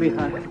Spaanse Vlieg?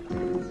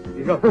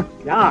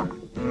 Ja.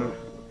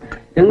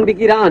 Ding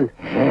bietjie daaraan.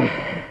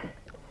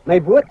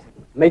 My boot,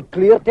 my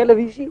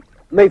kleurtelevisie,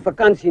 my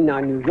vakansie na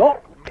New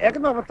York. Ek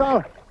het maar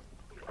betaal.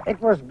 Ek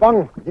was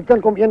bang. Die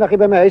kind kom eendag hier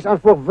by my huis aan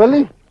voor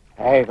Willie.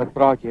 Hey, wat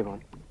praat jy,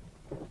 man?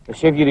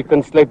 Besef jy die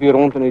kind sluip hier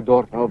rond in die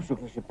dorp nou op soek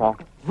vir sy pa?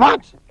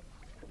 Wat?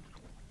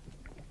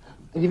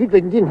 En jy weet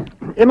bovendien,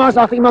 Emma is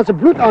agter iemand se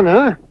bloed aan,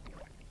 hè?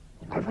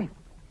 Alwyn,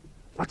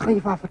 wat gaan jy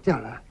vir haar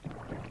vertel, hè?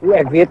 Nee,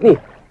 ek weet nie.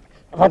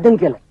 Wat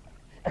dink julle?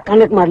 Ek kan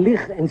net maar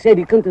lieg en sê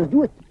die kind is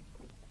dood.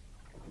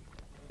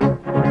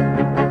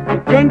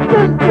 Kind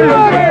is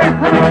dood!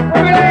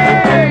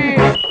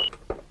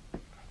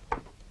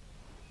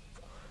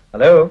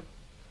 Hallo?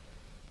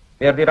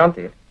 Weer Durandt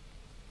hier.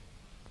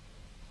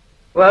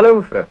 O, hallo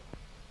mevrou.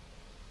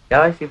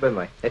 Ja, hy is hier by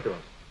my, net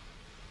ons.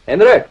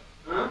 Hendrik,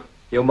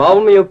 jou ma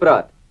wil met jou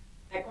praat.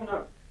 Ek kom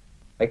nou.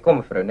 Hy kom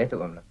mevrou, net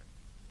 'n oomblik.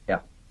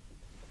 Ja.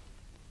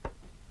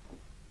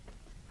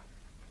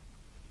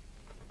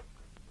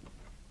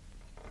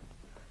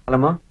 Hallo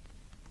ma?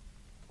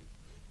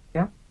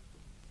 Ja?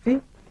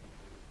 Wie?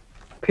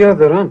 Pierre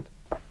Durandt.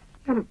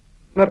 Ja,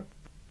 maar...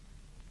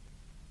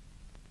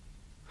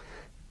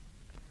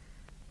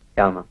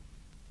 Ja, ma.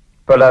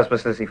 Paula is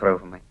beslis die vrou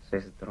van my. Sy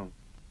is dronk.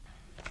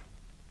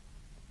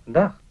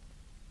 Dag.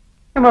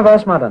 Ja, maar waar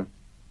is ma dan?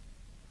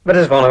 Wat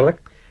is wonderlik?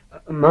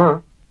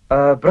 Ma,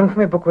 bring vir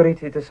my boekwerie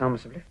te saam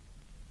asseblief.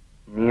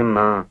 Nee,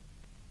 ma.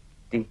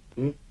 Die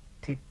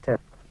te.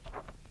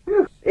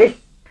 Ek?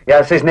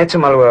 Ja, sy is net so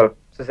mal oor,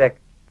 soos ek.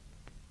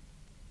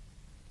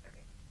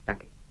 Okay,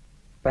 dankie.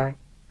 Bye.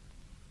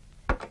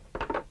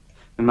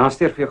 My ma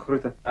stuur vir jou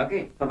groete.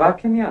 Okay, van waar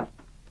ken jy haar?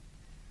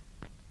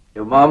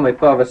 Jou ma en my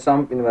pa was saam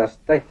op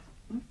universiteit.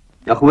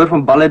 Ja, gehoor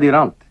van Balle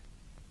Durandt.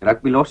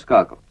 Rugby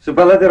losskakel. So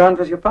Balle Durandt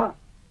was jou pa?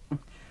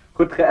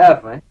 Goed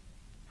geërf, hè?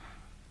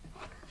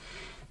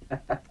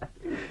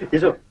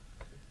 Hierso.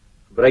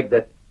 Gebruik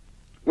dit.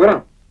 Hoor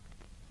dan.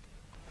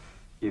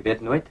 Jy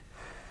weet nooit.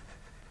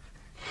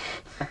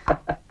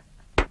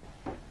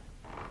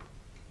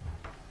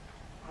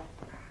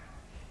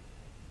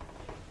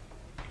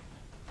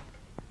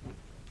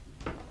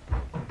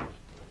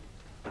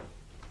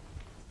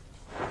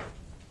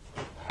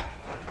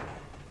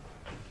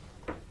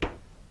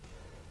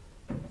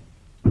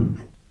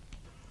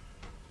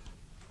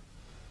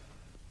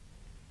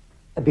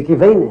 'n bietjie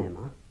wyn hê,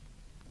 maar.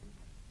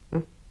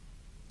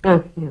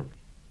 Ja, ja.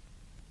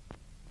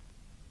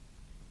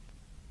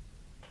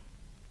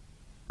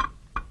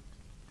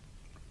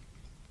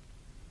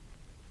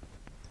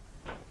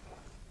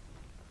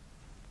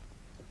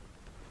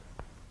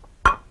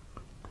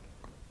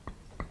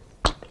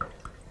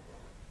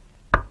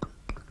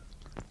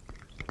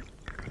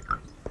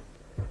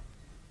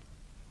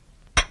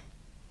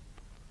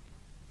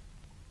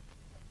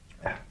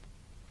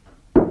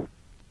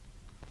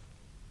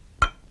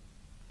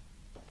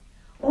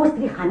 Ons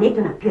gaan net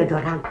na Pierre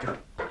Durandt toe.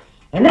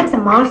 Hendrik se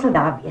ma sal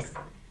daar wees.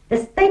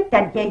 Dis tyd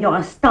dat jy jou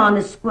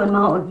aanstaande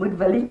skoonma ontmoet,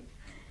 Willie.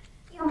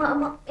 Ja,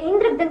 maar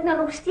Hendrik dink nou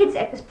nog steeds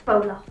ek is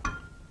Paula.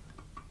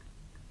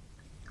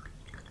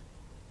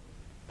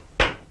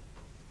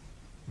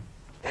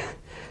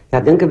 Ja,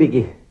 dink 'n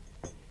bietjie.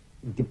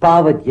 Die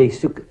pa wat jy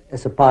soek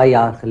is 'n paar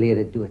jaar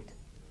gelede dood.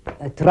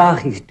 'n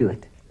Tragies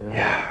dood.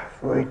 Ja,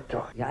 fooi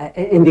tog. Ja,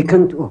 en die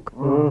kind ook.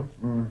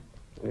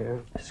 Ja,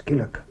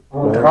 skielik.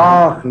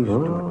 Tragies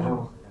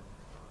dood.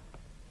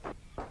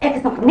 Ek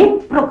is nog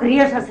net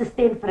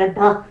prokureursassistent vir 'n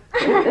dag.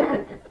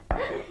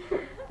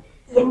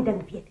 Een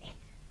ding weet ek.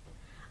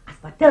 As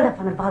Matilda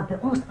van der Walt by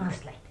ons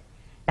aansluit,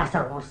 dan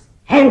sal ons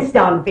hands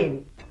down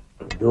wen.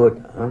 Dood,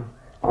 hè?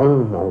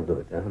 Almal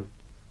dood, hè?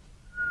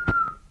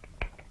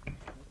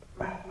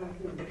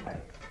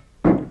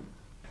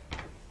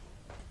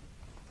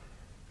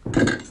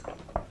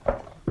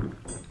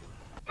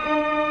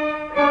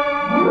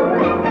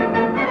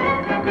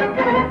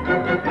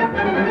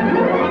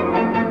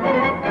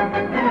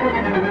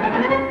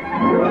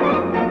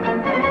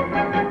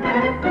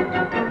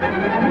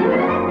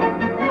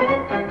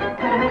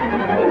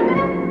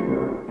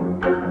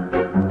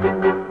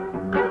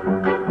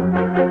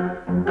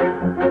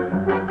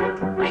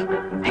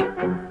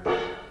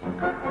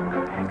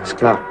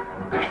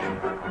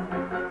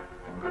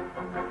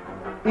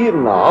 uur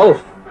en 'n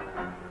half.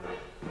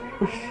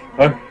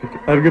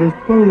 Erger is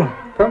Paula.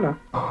 Paula?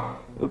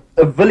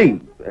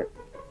 Willie,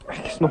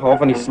 ek is nog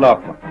half aan die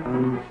slaap, man.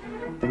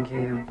 Dink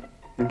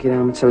jy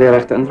dan met sy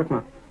regte indruk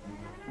maak?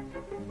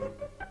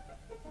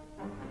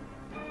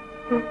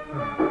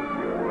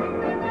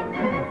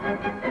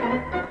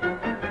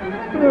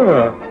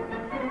 Ja.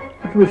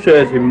 Ek moet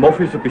sê as die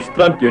moffies op die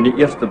strand jou nie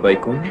eerste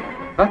bykom nie.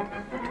 Wat?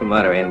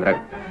 Tomorrow, Hendrik.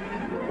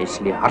 Jy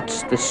sal die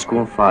hardste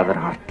skoonvader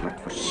hart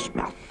laat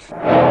versmelt.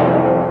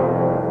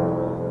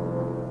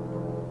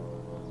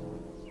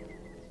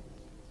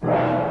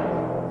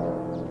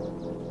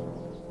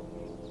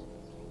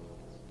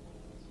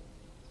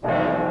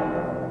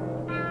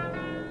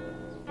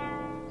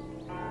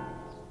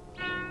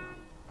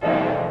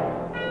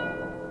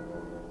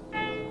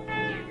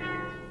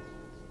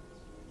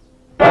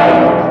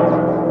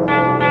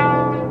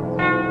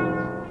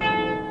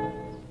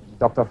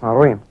 Dokter van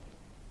Rooyen.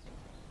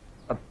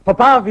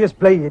 Papa, wees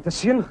bly, jy het 'n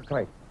seun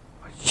gekry.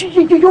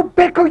 Jou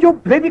bek hou jou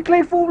baby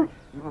klein vol.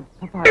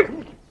 Papa,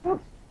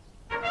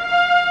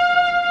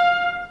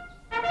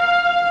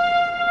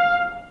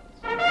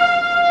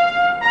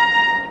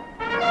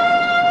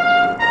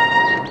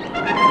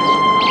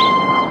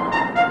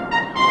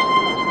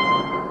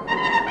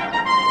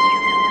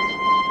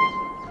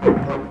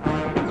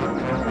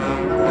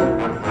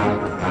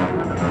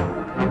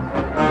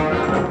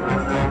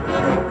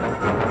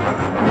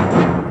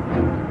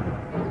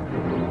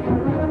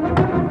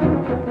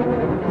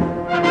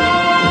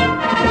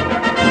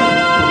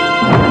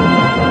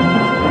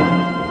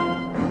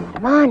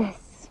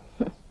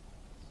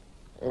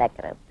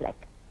 Lekkere plek.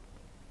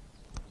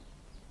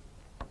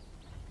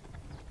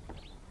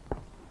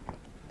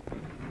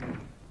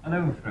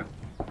 Hallo mevrou.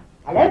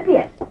 Hallo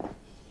Pierre.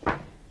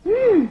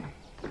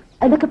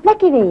 Oulike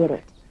plekkie weer hier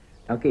het.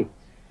 Dankie.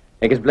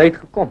 Ek is bly het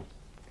gekom.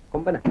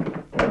 Kom binne.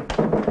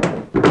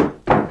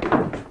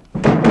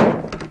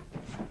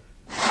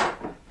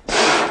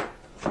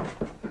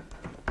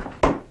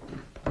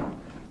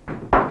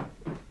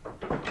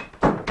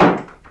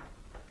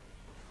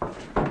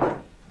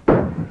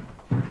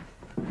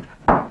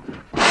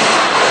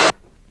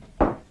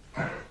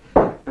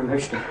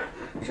 Luister,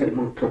 as jy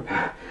iemand klop,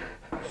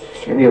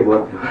 sê nie 'n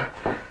woord nie.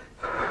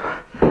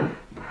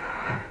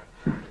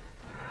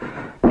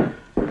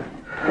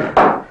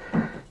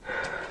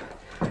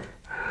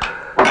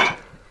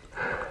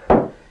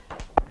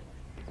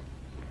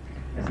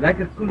 Is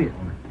lekker koel hier.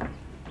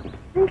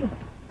 Dankie.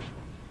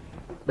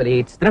 Wil jy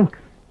iets drink?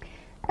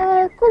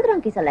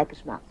 Koeldrankie sal lekker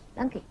smaak.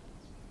 Dankie.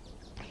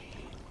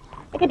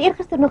 Ek het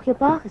eergister nog jou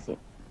pa gesien.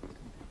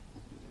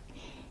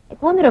 Ek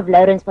wonder of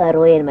Lourens van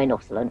Rooyen my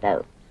nog sal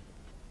onthou.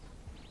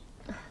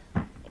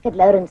 Ek het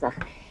Lourens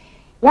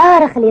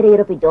jare gelede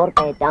hier op die dorp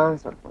by 'n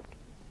dans ontmoet.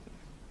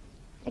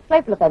 Ek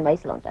twyfel of hy my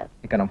sal onthou.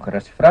 Jy kan hom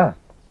gerus vra.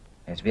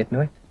 Hy weet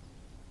nooit.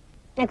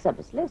 Ek sal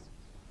beslis.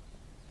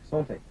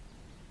 Gesondheid.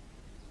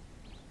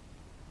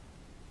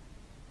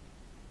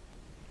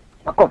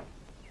 Maar kom.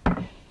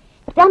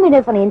 Vertel my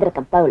nou van Hendrik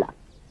en Paula.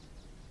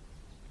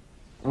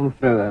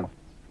 Mevrou, daar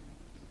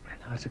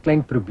is 'n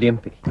klein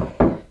probleempie.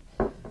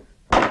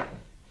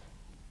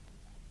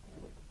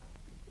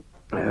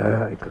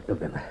 Ek kyk nou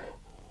binne.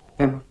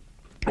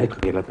 Ek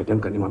probeer laat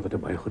dink aan iemand wat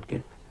ek baie goed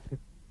ken.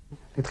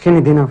 Dit geen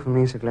idee nou van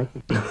mense gelyk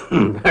nie.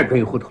 Ek kan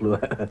jou goed glo.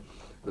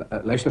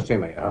 Luister sê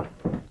my, ja.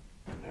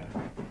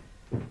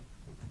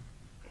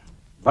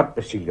 Wat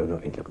besiel jou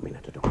nou eintlik om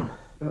hier te doen?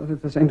 Wel,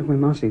 dit was eintlik my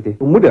ma se idee.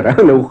 Jou moeder,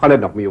 hè? Nou hoe gaan dit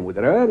nog met jou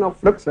moeder, hè? Nog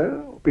fliks, hè?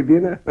 Op die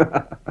bene.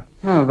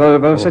 Ja,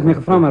 wel sy het my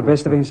gevra maar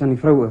beste wens aan die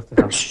vrou oor te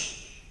gaan.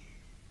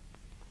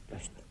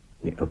 Luister,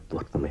 nie 'n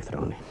woord van my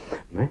vrou nie.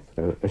 My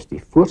vrou is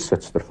die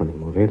voorsitter van die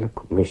morele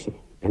kommissie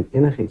en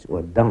enigiets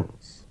oor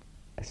dans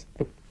is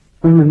uit.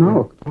 En my ma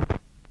ook.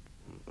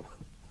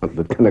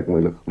 Dat kan ek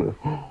moeilik glo.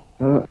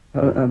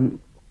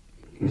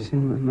 Jy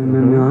sien,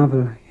 my ma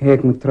wil hê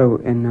ek moet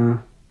trou en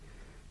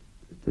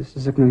dus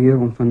is ek nou hier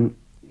om van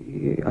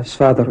as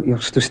vader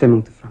eers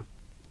toestemming te vra.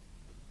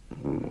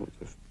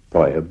 Dit is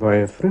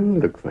baie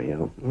vriendelik van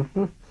jou.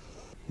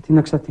 Het jy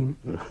niks dat nie?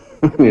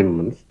 Nee,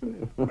 mens.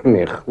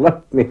 Nee,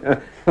 glad nie.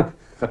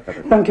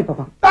 Dankie,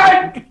 papa.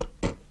 Ek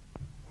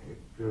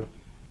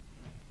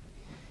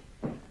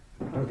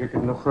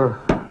het nog 'n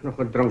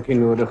drankie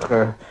nodig.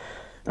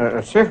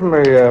 Sê vir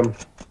my,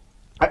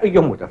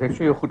 jou moeder, heeft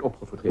sy jou goed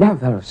opgevoed? Ja,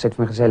 wel, sy het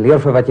my gesê, leer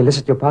vir wat jy lus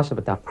het jou pa se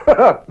betaal.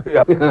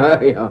 Ja.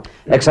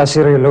 Ek sal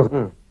serioloog.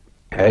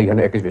 Ja,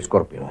 ek is weer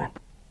Scorpio, hè.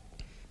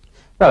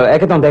 Wel,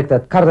 ek het ontdek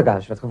dat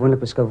Kardagage, wat gewoonlik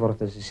beskou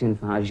word as die seun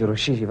van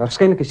Ajiroshiji,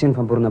 waarskynlik die seun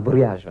van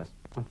Bournabouriage was.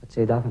 Wat sê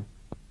jy daarvan?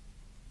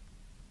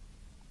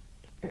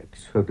 Ek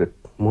sou dit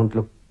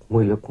mondelik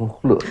moeilik kon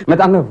glo. Met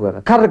ander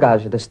woorde,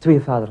 Kardagage, dis 2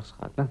 vaders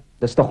gehad, né?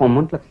 Dis tog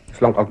onmoontlik.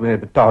 Solank altyd meer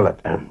betaal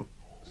het.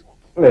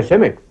 Sê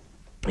my,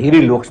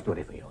 hierdie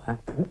loogstorie van jou, hè?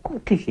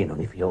 Hoekom kies jy nou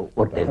nie vir jou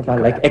ordentlik?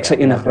 Papa, like, ek sou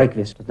enig ryk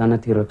wees, dan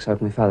natuurlik sou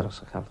ek my vader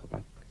se geld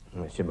gebruik.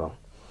 Sê maar.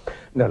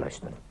 Nou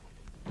luister.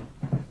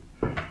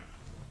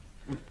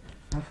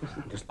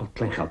 Dit is al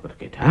klein geld wat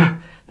ek het, hè?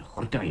 Nou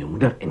groet aan jou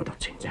moeder en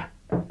tot ziens, hè?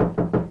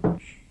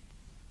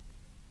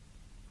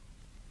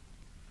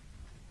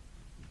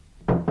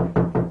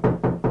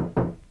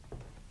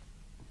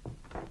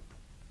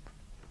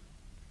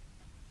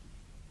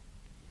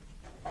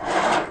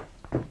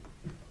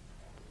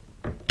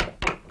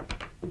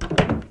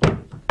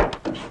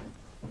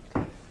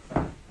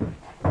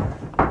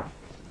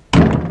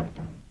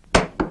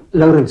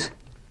 Lourens,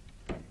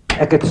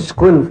 ek het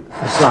skoon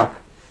verslaap.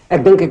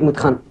 Ek dink ek moet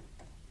gaan.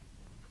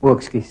 O,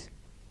 ekskuus.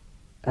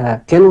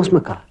 Ken ons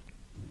mekaar?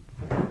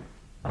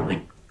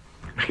 Alwyn,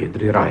 gee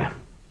 3 raaie.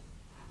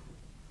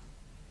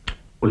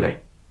 Olé.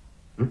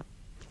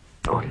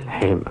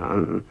 Olé,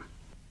 man.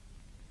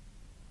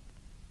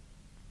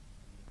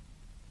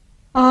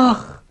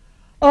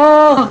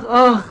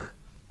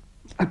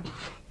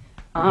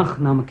 Ag,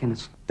 nou my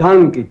kennis.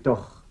 Dankie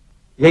tog.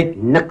 Jy het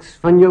niks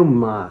van jou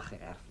ma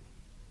geërf.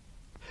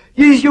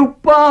 Jy is jou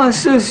pa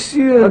se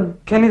seun.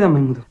 Ken jy dan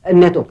my moeder?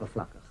 Net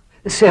oppervlakkig.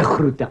 Sê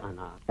groete aan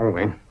haar.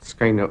 Alwyn,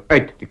 skyn nou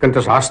uit. Die kind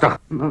is hastig.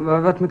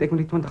 Wat moet ek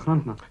met die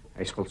R20 maak?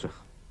 Hy skuld sig.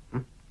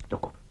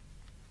 Dok op.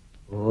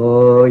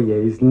 O, jy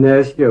is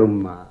nes jou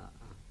ma.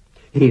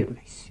 Hier,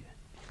 my seun.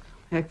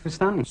 Ek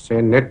verstaan nie.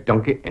 Sê net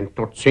dankie en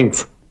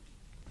totsiens.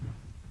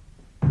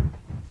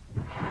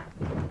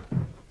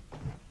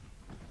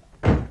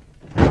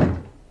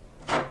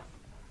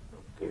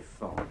 Okay,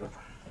 vader.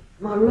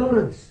 Maar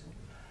Lourens,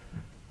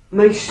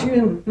 my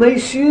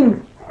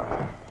seun.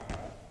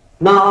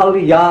 Na al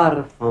die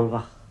jare van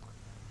wag.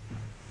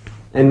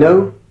 En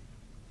nou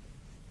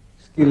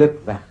skielik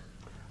weg.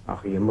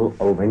 Ag hemel,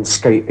 Alwyn,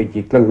 skei uit.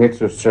 Jy klink net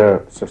soos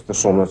Suster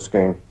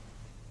Sonneskyn.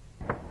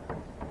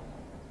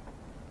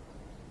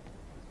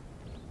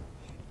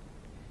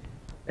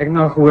 Ek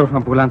nou gehoor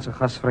van Paula se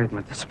gasvryheid,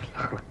 maar dit is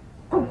belaglik.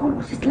 Kom,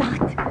 ons is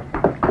laat.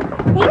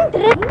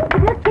 Hendrik,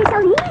 jy's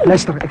al hier.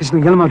 Luister, ek is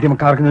nou heeltemal te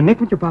mekaar. Ek het nou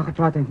net met jou pa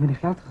gepraat en het my die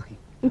geld gegee.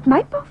 Het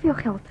my pa vir jou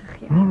geld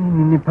gegee?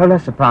 Nee, Paula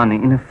se pa nie,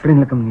 en 'n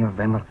vriendelike meneer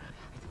Wemmer.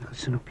 Het my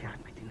gesin op Pierre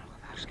met die nog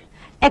gewaarsku.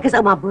 Ek is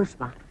ouma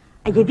Boersma.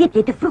 En jy weet jy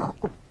het te vroeg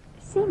gekom.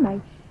 Sê my,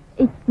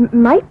 het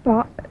my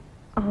pa,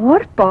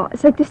 haar pa,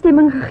 sy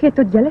toestemming gegee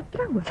tot julle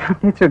troue? Ja,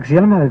 net so ek is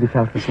heeltemal uit die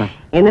veld geslaan.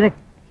 Hendrik,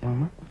 Ja,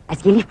 ma.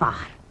 as jy lief vir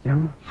haar. Ja,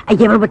 ma. En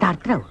jy wil met haar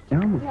trou. Ja,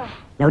 ma.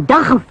 Nou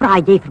dan gaan vra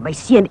jy vir my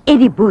seun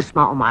Eddie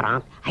Boersma om haar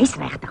hand. Hy's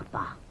regtig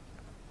pa.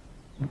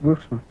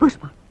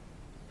 Boersma.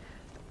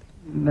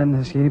 Dan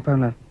is hierdie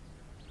Paula.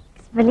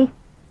 Willie,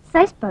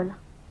 sy's Paula.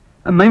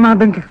 En my ma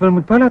dink ek wil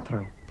met Paula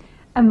trou.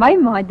 En my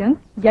ma dink,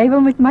 jy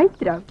wil met my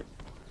trou.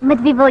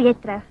 Met wie wil jy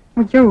trou?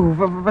 Met jou,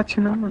 wat is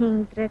jou naam?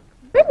 Hendrik.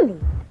 Willie.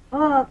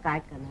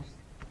 Kyk kinders.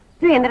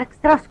 Toe Hendrik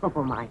strafskop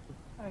om my.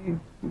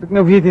 Ek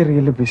nou weer die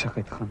hele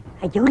besigheid gaan.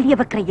 In jou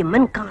lewe kry jy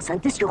min kans en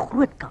dit is jou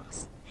groot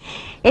kans.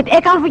 Het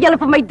ek al vir julle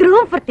van my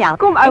droom vertel?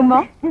 Kom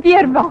ouma,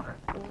 weer wag.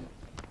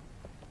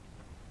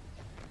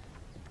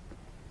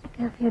 Ek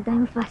hou vir jou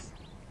duim vas.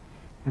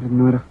 Het dit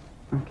nodig.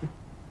 Dankie.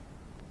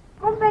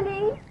 Kom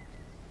Willie.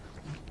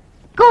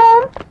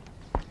 Kom.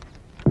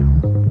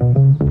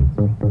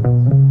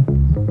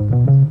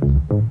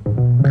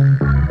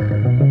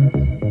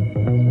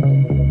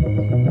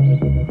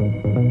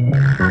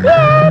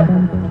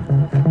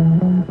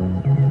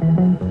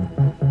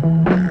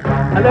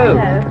 Hallo.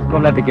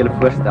 Kom laat ek julle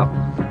voorstel.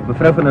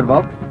 Mevrou van der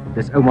Walt,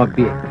 dis ouma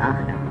B.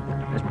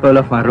 Dis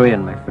Paula van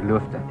Rooyen, my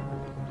verloofde.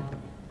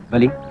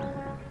 Willie,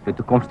 die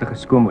toekomstige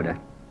skoonmoeder.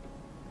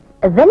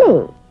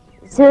 Willie,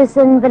 soos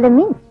in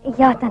Willemien.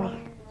 Ja, tannie.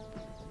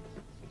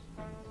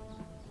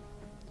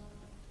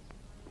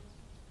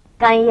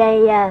 Kan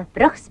jy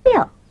brug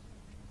speel?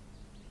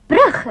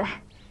 Brug?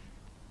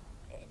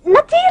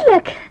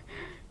 Natuurlijk.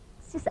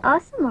 Soos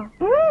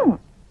asemhaal.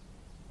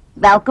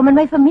 Welkom in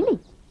my familie.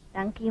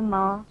 Dankie,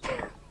 ma.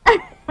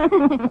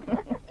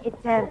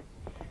 Het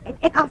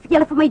ek al vir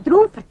julle van my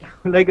droom vertel?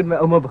 Hoe lyk dit my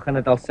ouma begin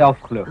dit al self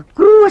glo?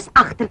 Kroos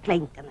agter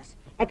kleinkinders.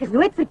 Ek is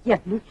nooit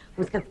verkeerd nie.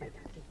 Ons kan vir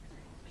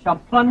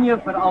Champagne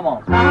vir almal.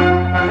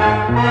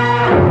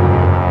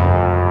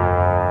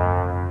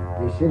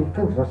 Jy sê die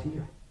kind was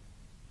hier.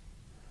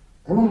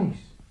 In die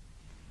huis.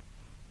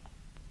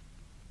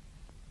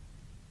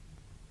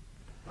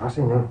 Waar is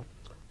hy nou?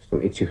 Is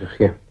hom ietsie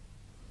gegee.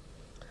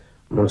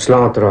 Om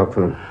ontslae te raak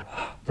van hom.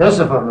 Dis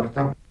 'n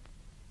verligting.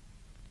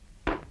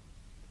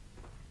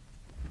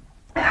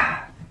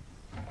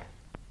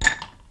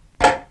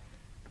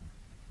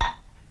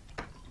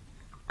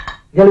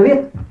 Julle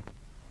weet,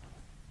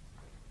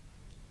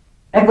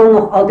 ek wil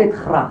nog altyd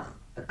graag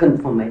 'n kind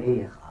van my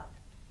eie gehad.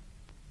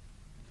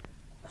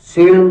 'n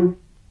Seun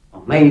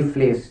van my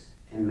vlees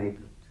en my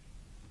bloed.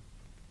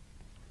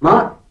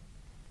 Maar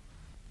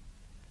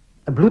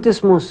 'n bloed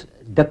is mos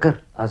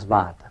dikker as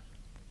water.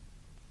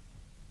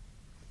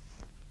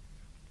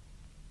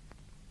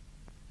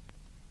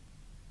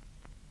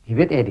 Jy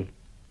weet Eddie,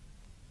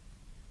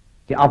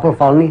 die appel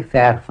val nie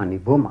ver van die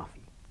boom af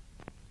nie.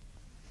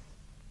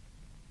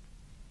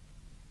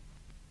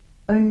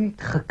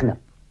 Uitgeknip.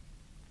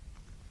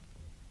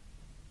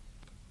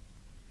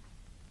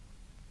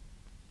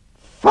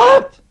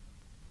 Wat?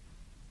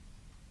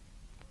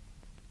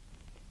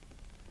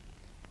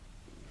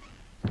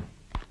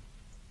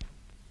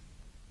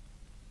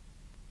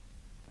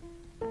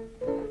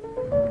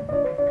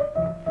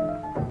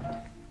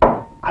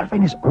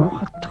 Alwyn is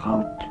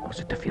ongetrouwd. Ons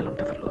het te veel om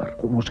te verloor.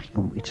 Kom ons gee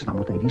hom iets, dan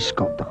moet hy die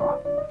skuld dra.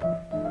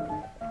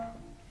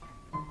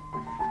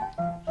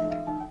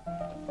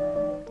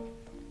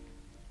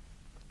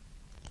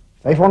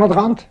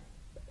 R500.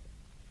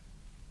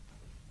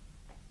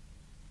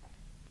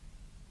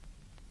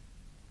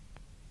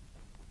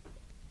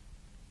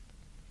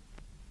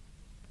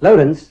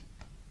 Lourens,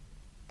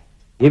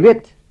 jy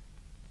weet,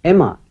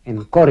 Emma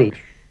en Corrie.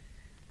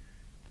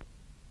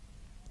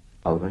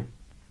 Alwyn.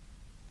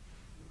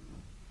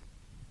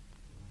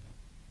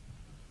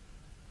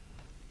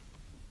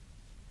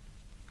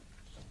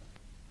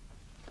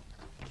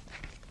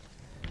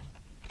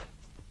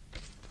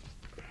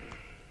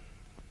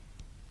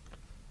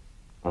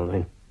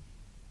 Alwyn.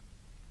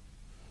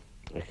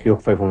 Ek gee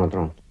ook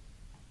R500.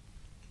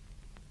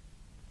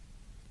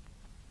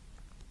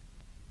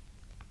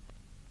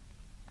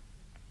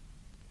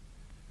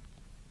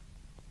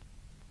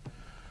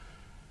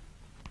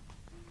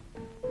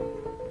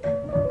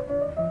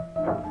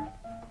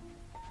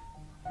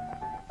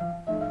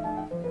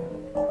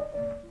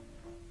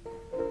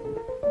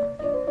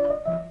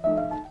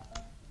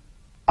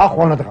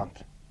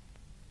 R800.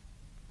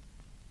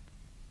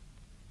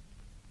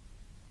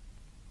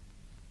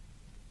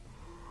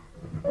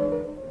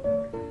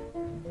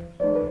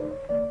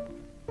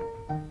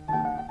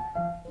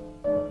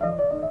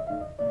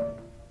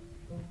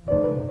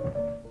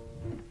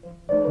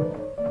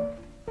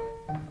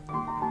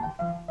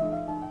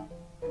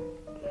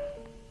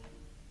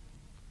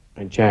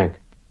 Jack.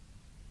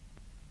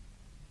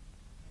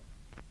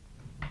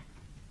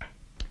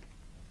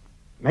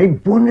 My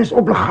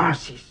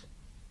bonusobligasies.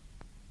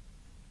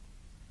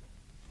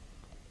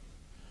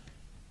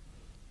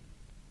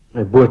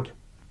 My boot.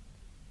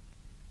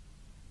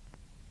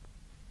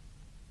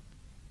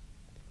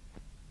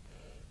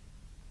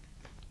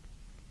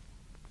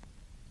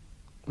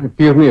 My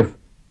pierneef.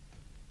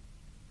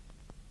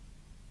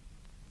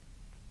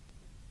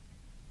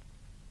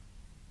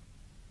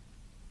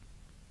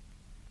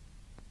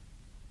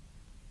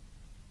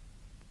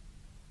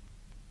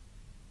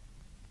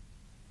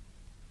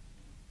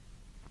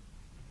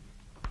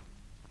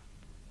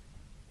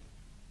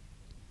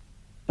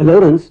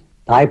 Lourens,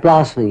 daai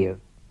plaas van jou,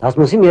 daar's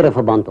mos nie meer 'n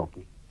verband op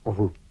nie, of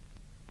hoe?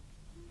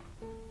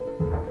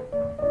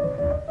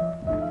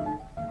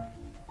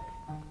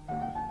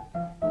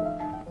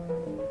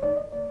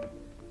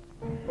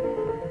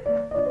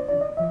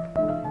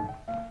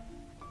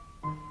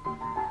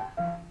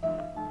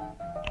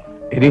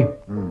 Eddie,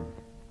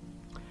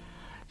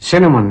 sê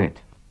nou maar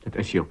net, dit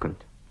is jou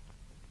kind.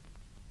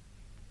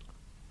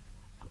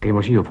 Dan kan jy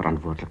mos nie jou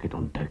verantwoordelikheid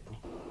ontduik nie.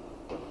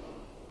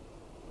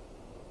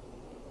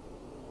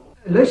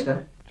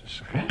 Luister. Het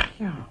is reg,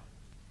 ja.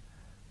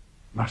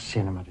 Maar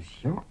sê nou maar, dit is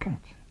jou kind.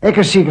 Ek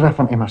is seker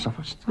van Emma se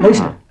vast.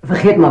 Luister,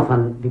 vergeet maar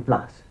van die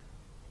plaas.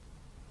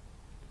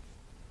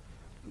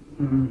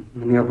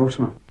 Meneer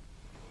Boersma.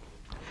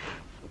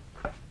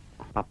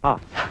 Papa.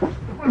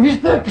 Wie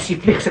is dit? Dis die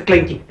vlieg se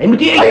kleintjie. Hy moet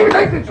hier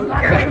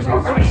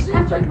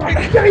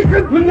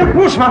Meneer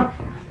Boersma.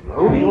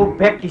 Hou jou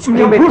bek, jy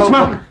speel Meneer met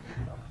Boersma.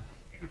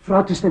 Ek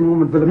vra toestemming om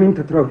met Willemien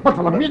te trou. Wat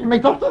Willemien? My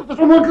dogter? Dat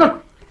is onmoontlik.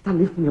 Dan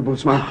lief, meneer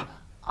Boersma.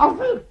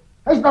 Alwyn,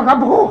 hy is nog aan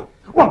broer.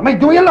 Wat, my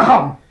dooie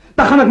lichaam?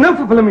 Dan gaan ek nou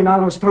vir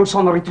Willemien ons trou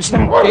sonder die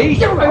toestemming.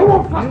 Jy hou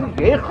op vast.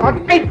 Jy gaan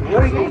uit.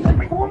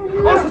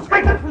 Ons het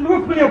kyk, ek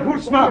verloof meneer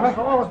Boersma.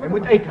 Jy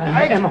moet uit,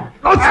 Emma.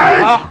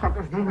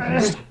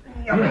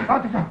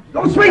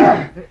 Los my!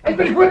 Ek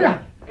ben voor jou.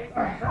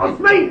 Los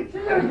my!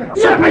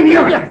 Zet my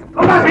neer.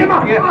 Los Emma.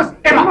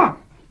 Emma.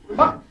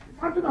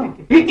 Wat doe nou?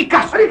 Hier die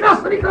kas. Die kas.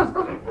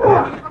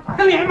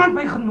 Wil jy iemand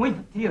my genooi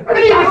verteer?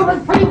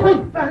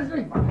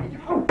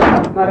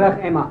 Maar reg,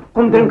 Emma,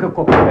 kom drink 'n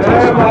kop.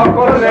 Emma,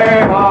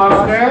 collega,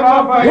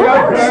 Emma, by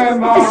jou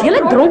Emma. Is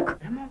julle dronk?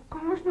 Emma,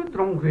 kom ons nou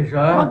dronk wees,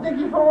 hè? Wat denk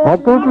jy van ons?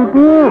 Maak op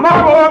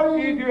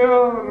die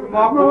deur.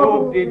 Maak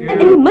op die deur. In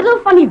die middel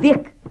van die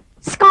week.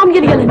 Skaam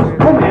julle julle nie.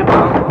 Kom, Emma.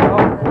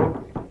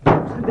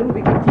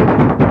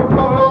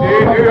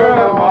 Die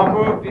deur, maak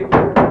op die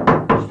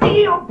deur.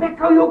 Stie op, bek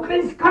hou jou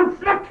kleins kan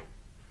vlek.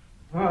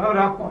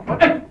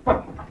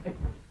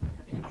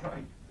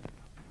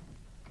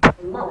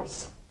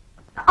 Mallis.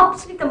 'n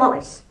Absolute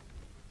mallis.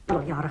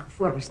 Al jare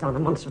voorbestaande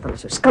mans wat hulle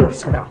so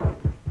skinders gedra.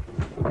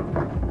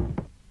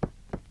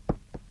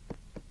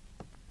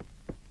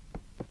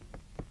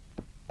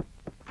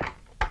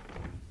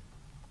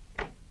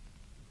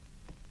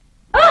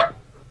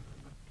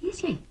 Wie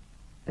is jy?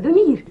 Wat doen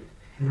jy hier?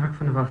 Hendrik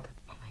van der Walt.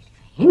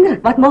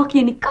 Hendrik, wat maak jy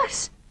in die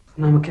kas?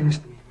 Nou my kennis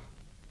te neem.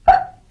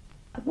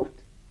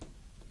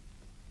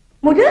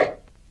 Moeder,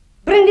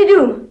 bring die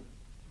doem.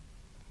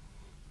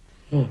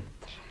 Hendrik.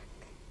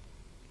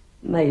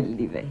 My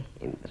liewe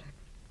Hendrik.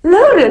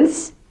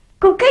 Lourens,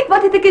 kom kyk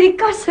wat het ek in die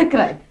kas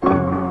gekry.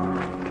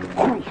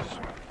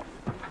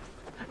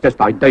 Dis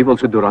daai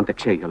duiwelse Durandt, ek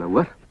sê julle,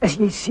 hoor? Is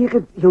jy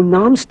seker jou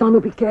naam staan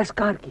op die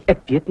kerskaartjie?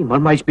 Ek weet nie,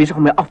 man, maar hy's besig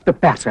om my af te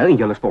pers, hè, en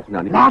julle is tog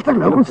nou nie. Later,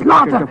 Lourens,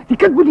 later. Die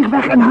kind moet hier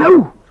weg en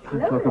nou.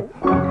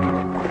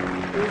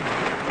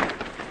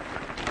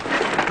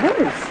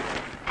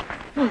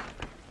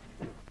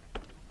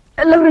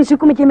 Lourens,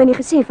 hoekom het jy my nie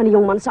gesê van die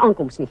jongman se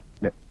aankoms nie?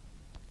 Nee.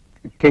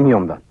 Ken jy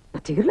hom dan?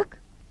 Natuurlik.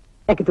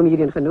 Ek het hom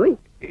hierheen genooi.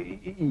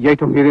 Jy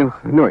het hom hierheen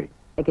genooi?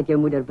 Ek het jou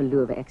moeder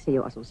beloof, ek sê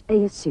jou as ons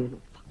eie seun.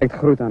 Ek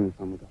groet aan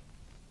van moeder.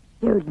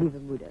 Jou liewe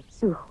moeder,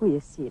 so goeie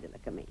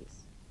sedelike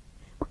mens.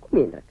 Maar kom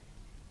Hendrik,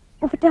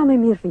 en vertel my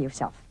meer van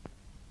jouself.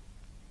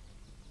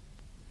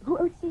 Hoe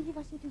oud sê jy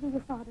was jy toe jy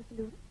jou vader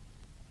verloor het?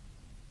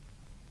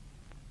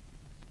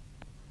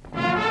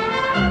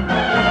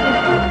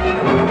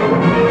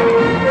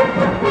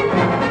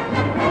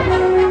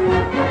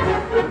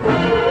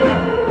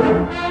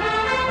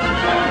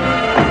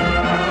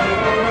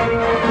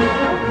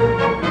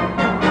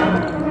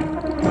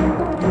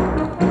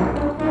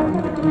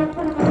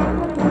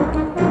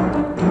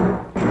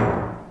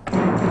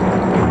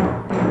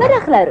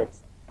 Middag, Lourens.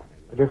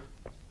 Middag.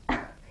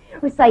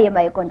 Hoe sal jy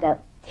my onthou?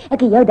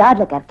 Ek het jou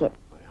dadelik herken.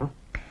 Ja?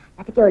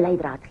 Ek het jou 'n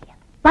leidraad gegee.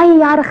 Baie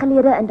jare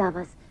gelede en daar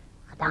was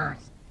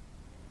gedans.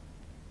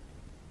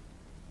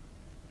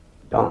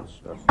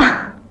 Dans.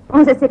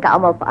 Ons het seker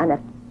almal verander.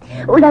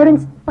 O,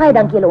 Lourens, baie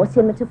dankie julle ons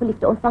seun met soveel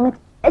liefde ontvang het.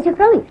 Is jou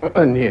vrou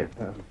hier? Nee.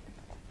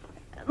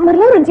 Maar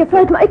Lourens, jou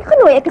vrou het my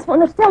uitgenooi. Ek is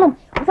veronderstel om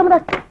sommer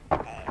ek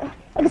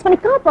is van die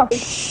Kaap af.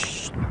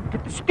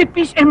 Dit is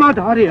typies Emma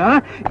daardie, hè?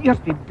 Eers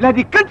die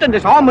bloody kind en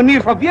dis haar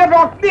manier van weer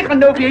raak vlieg en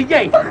nou weer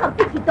jy. Wag,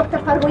 bietjie dokter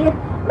Verwey.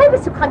 My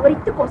besoek gaan oor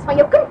die toekoms van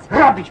jou kind.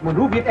 Rubbish man,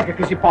 hoe weet ek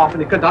is die pa van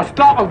die kind? Daar's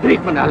klaar al 3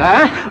 van hulle,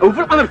 hè?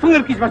 Hoeveel ander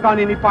vingertjies was daar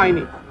nie in die paai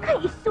nie?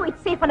 Kan jy so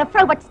iets sê van 'n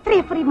vrou wat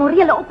streef vir die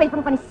morele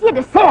opheffing van die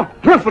sedes?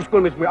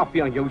 Verskoon mes my af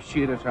aan jou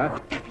sedes, hè?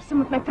 Jy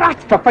moet my praat.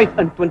 Vir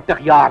 25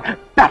 jaar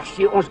pers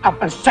jy ons af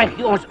en suig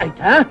jy ons uit,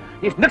 hè?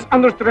 Dis niks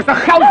anders as 'n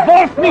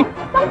geldwolf nie.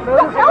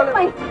 Dan help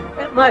my.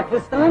 Maar ek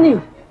verstaan nie.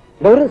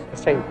 Lourens,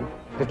 sê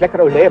dis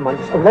lekker ou lê man,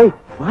 dis ou lê.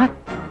 Wat?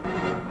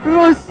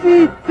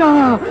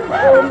 Rosita!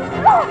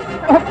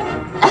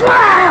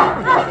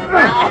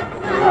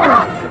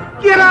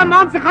 Kira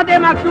man, se gaan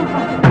hem toe.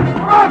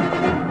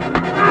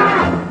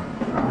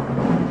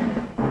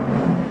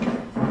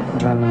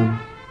 Wel,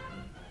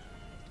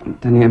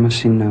 dan jy maar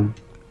sien,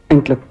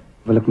 eintlik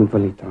wil ek met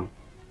Willie trou.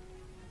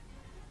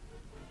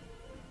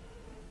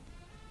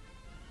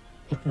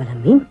 Ek wil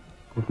hom nie.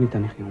 Kom nie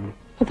dan nie, jongen.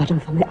 Wat dan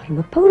van my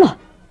arme Paula?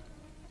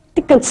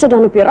 Die kind sit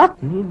dan op die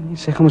rak. Nee,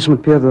 sy gaan mos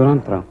met Pierre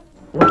Durandt trou.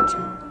 Wat?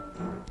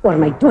 Oor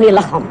my dooie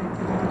liggaam.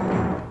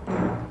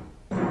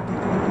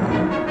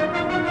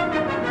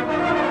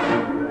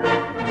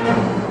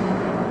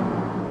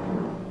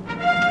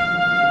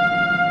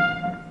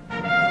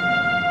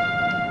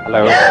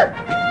 Hallo.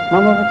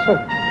 Mama, wat so?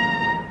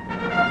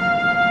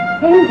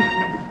 Hendrik.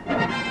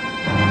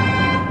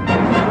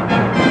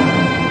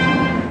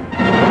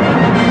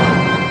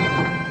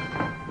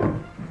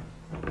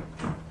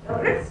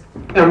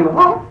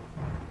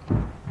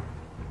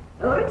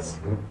 Lourens?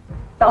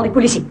 Bel die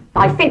polisie.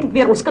 Daai vent het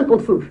weer ons kind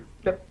ontvoer.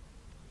 Hulle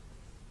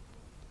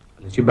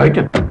is hier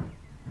buite.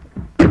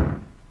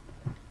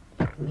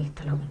 Nie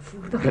te lang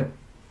ontvoerder.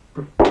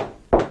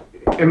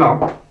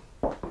 Emma.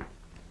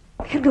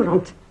 Heer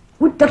Durandt,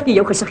 hoe durf jy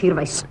jou gesig hier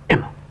wys?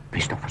 Emma,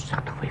 wees toch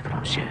versigtig vir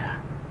Fransie.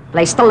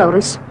 Bly stil,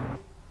 Lourens.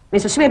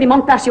 Mense sweer die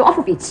man pers jou af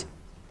of iets.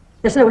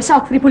 Dis nou 'n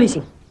saak vir die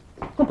polisie.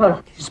 Kom,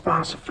 Paula. Die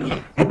Spaanse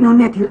Vlieg het nou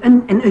net hier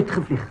in en uit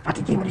gevlieg. Wat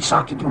het jy met die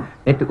saak te doen?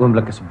 Net 'n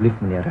oomblik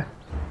asseblief, meneer.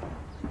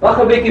 Wag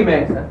 'n bietjie,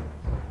 mense.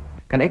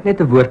 Kan ek net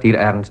 'n woord hier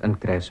ergens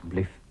inkry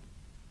asseblief?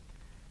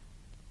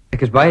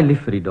 Ek is baie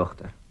lief vir die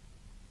dogter,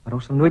 maar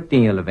ons sal nooit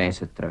teen julle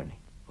wense trou nie.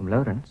 Oom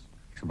Lourens,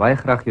 ek sal baie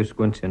graag jou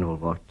skoonseun wil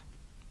word.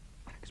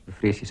 Maar ek is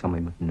bevrees jy sal my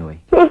moet nooi.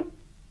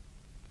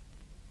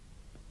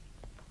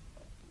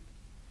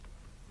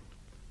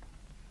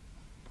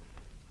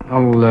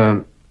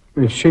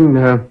 Misschien,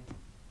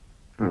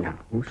 ja,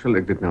 hoe sal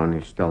ek dit nou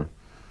nie stel?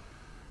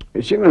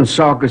 Ek sien in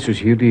sake soos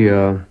hierdie,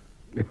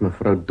 met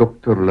mevrou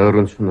Dr.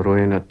 Lourens van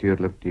Rooyen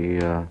natuurlijk die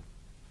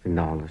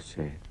finale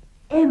sê.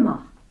 Emma.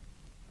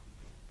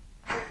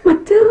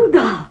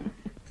 Matilda.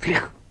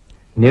 Vlieg.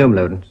 Nee, oom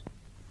Lourens.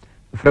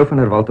 Mevrou van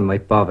der Walt en my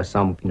pa was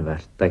saam op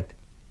universiteit.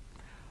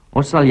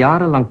 Ons sal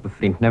jarelank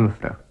bevriend, né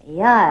mevrou?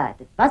 Ja,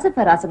 dit was 'n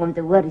verrassing om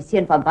te hoor die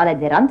seun van Balle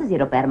Durandt is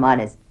hier op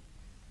Hermanus.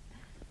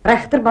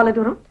 Regter Balle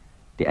Durandt?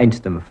 Die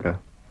einste mevrou.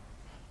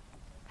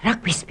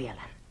 Rugby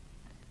speler.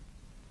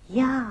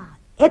 Ja,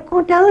 ek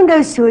onthou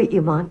nou so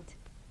iemand.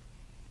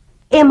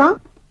 Emma,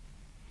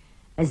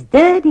 is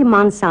dit die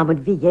man saam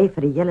met wie jy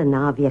vir die hele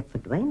naweek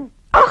verdwyn het?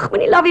 Ag,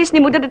 moenie laf wees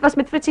nie, moeder, dit was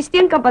met Fritsie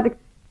Steenkamp wat ek...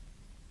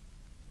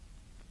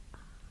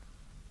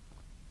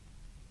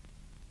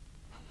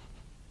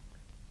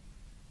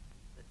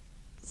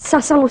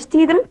 Sal ons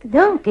thee drink?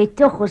 Dankie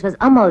tog, ons was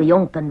almal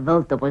jonk en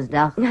wild op ons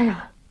dag. Ja,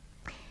 ja.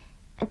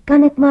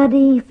 Kan ek maar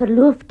die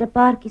verloofde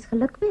paartjies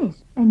geluk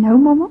wees? En nou,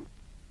 mamma?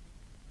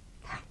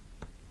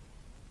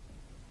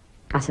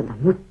 As het dan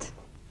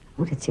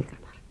moet het seker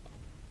maar.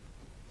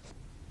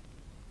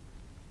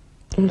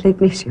 Jy lyk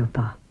nie so,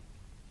 pa.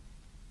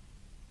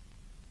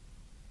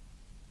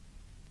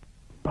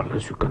 Paula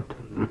is uw kind.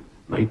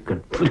 My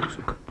kind, Vlieg is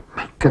uw kind.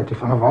 My kind, die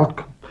van een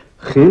Walt.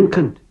 Geen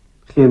kind.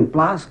 Geen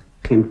plaas,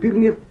 geen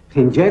pionier,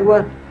 geen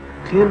jaguar,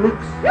 geen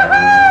niks.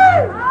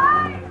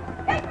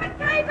 Kijk wat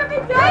krijgen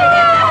met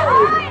zijne!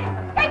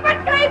 Kijk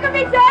wat krijgen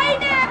met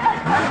zijne!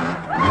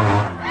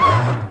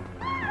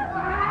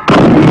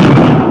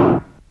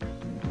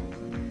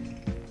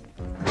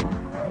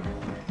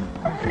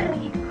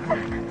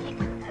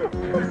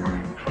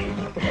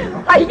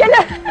 Ai,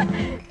 julle!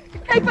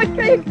 Kijk wat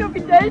krijg ik nou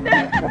met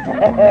zijne!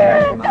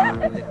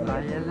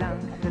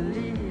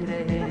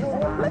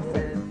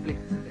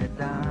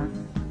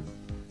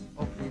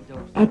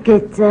 Ek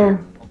het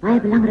baie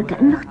belangrike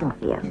inligting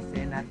vir jou.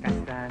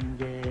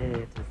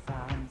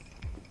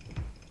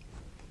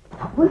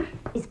 Hoor,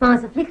 die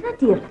Spaanse Vlieg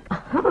natuurlik.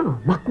 Aha,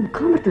 maar kom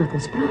kamer toe dat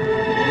ons praat.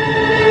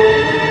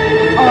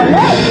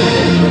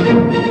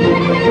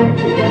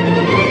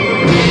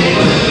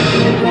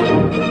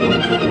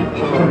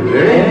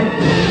 Olé!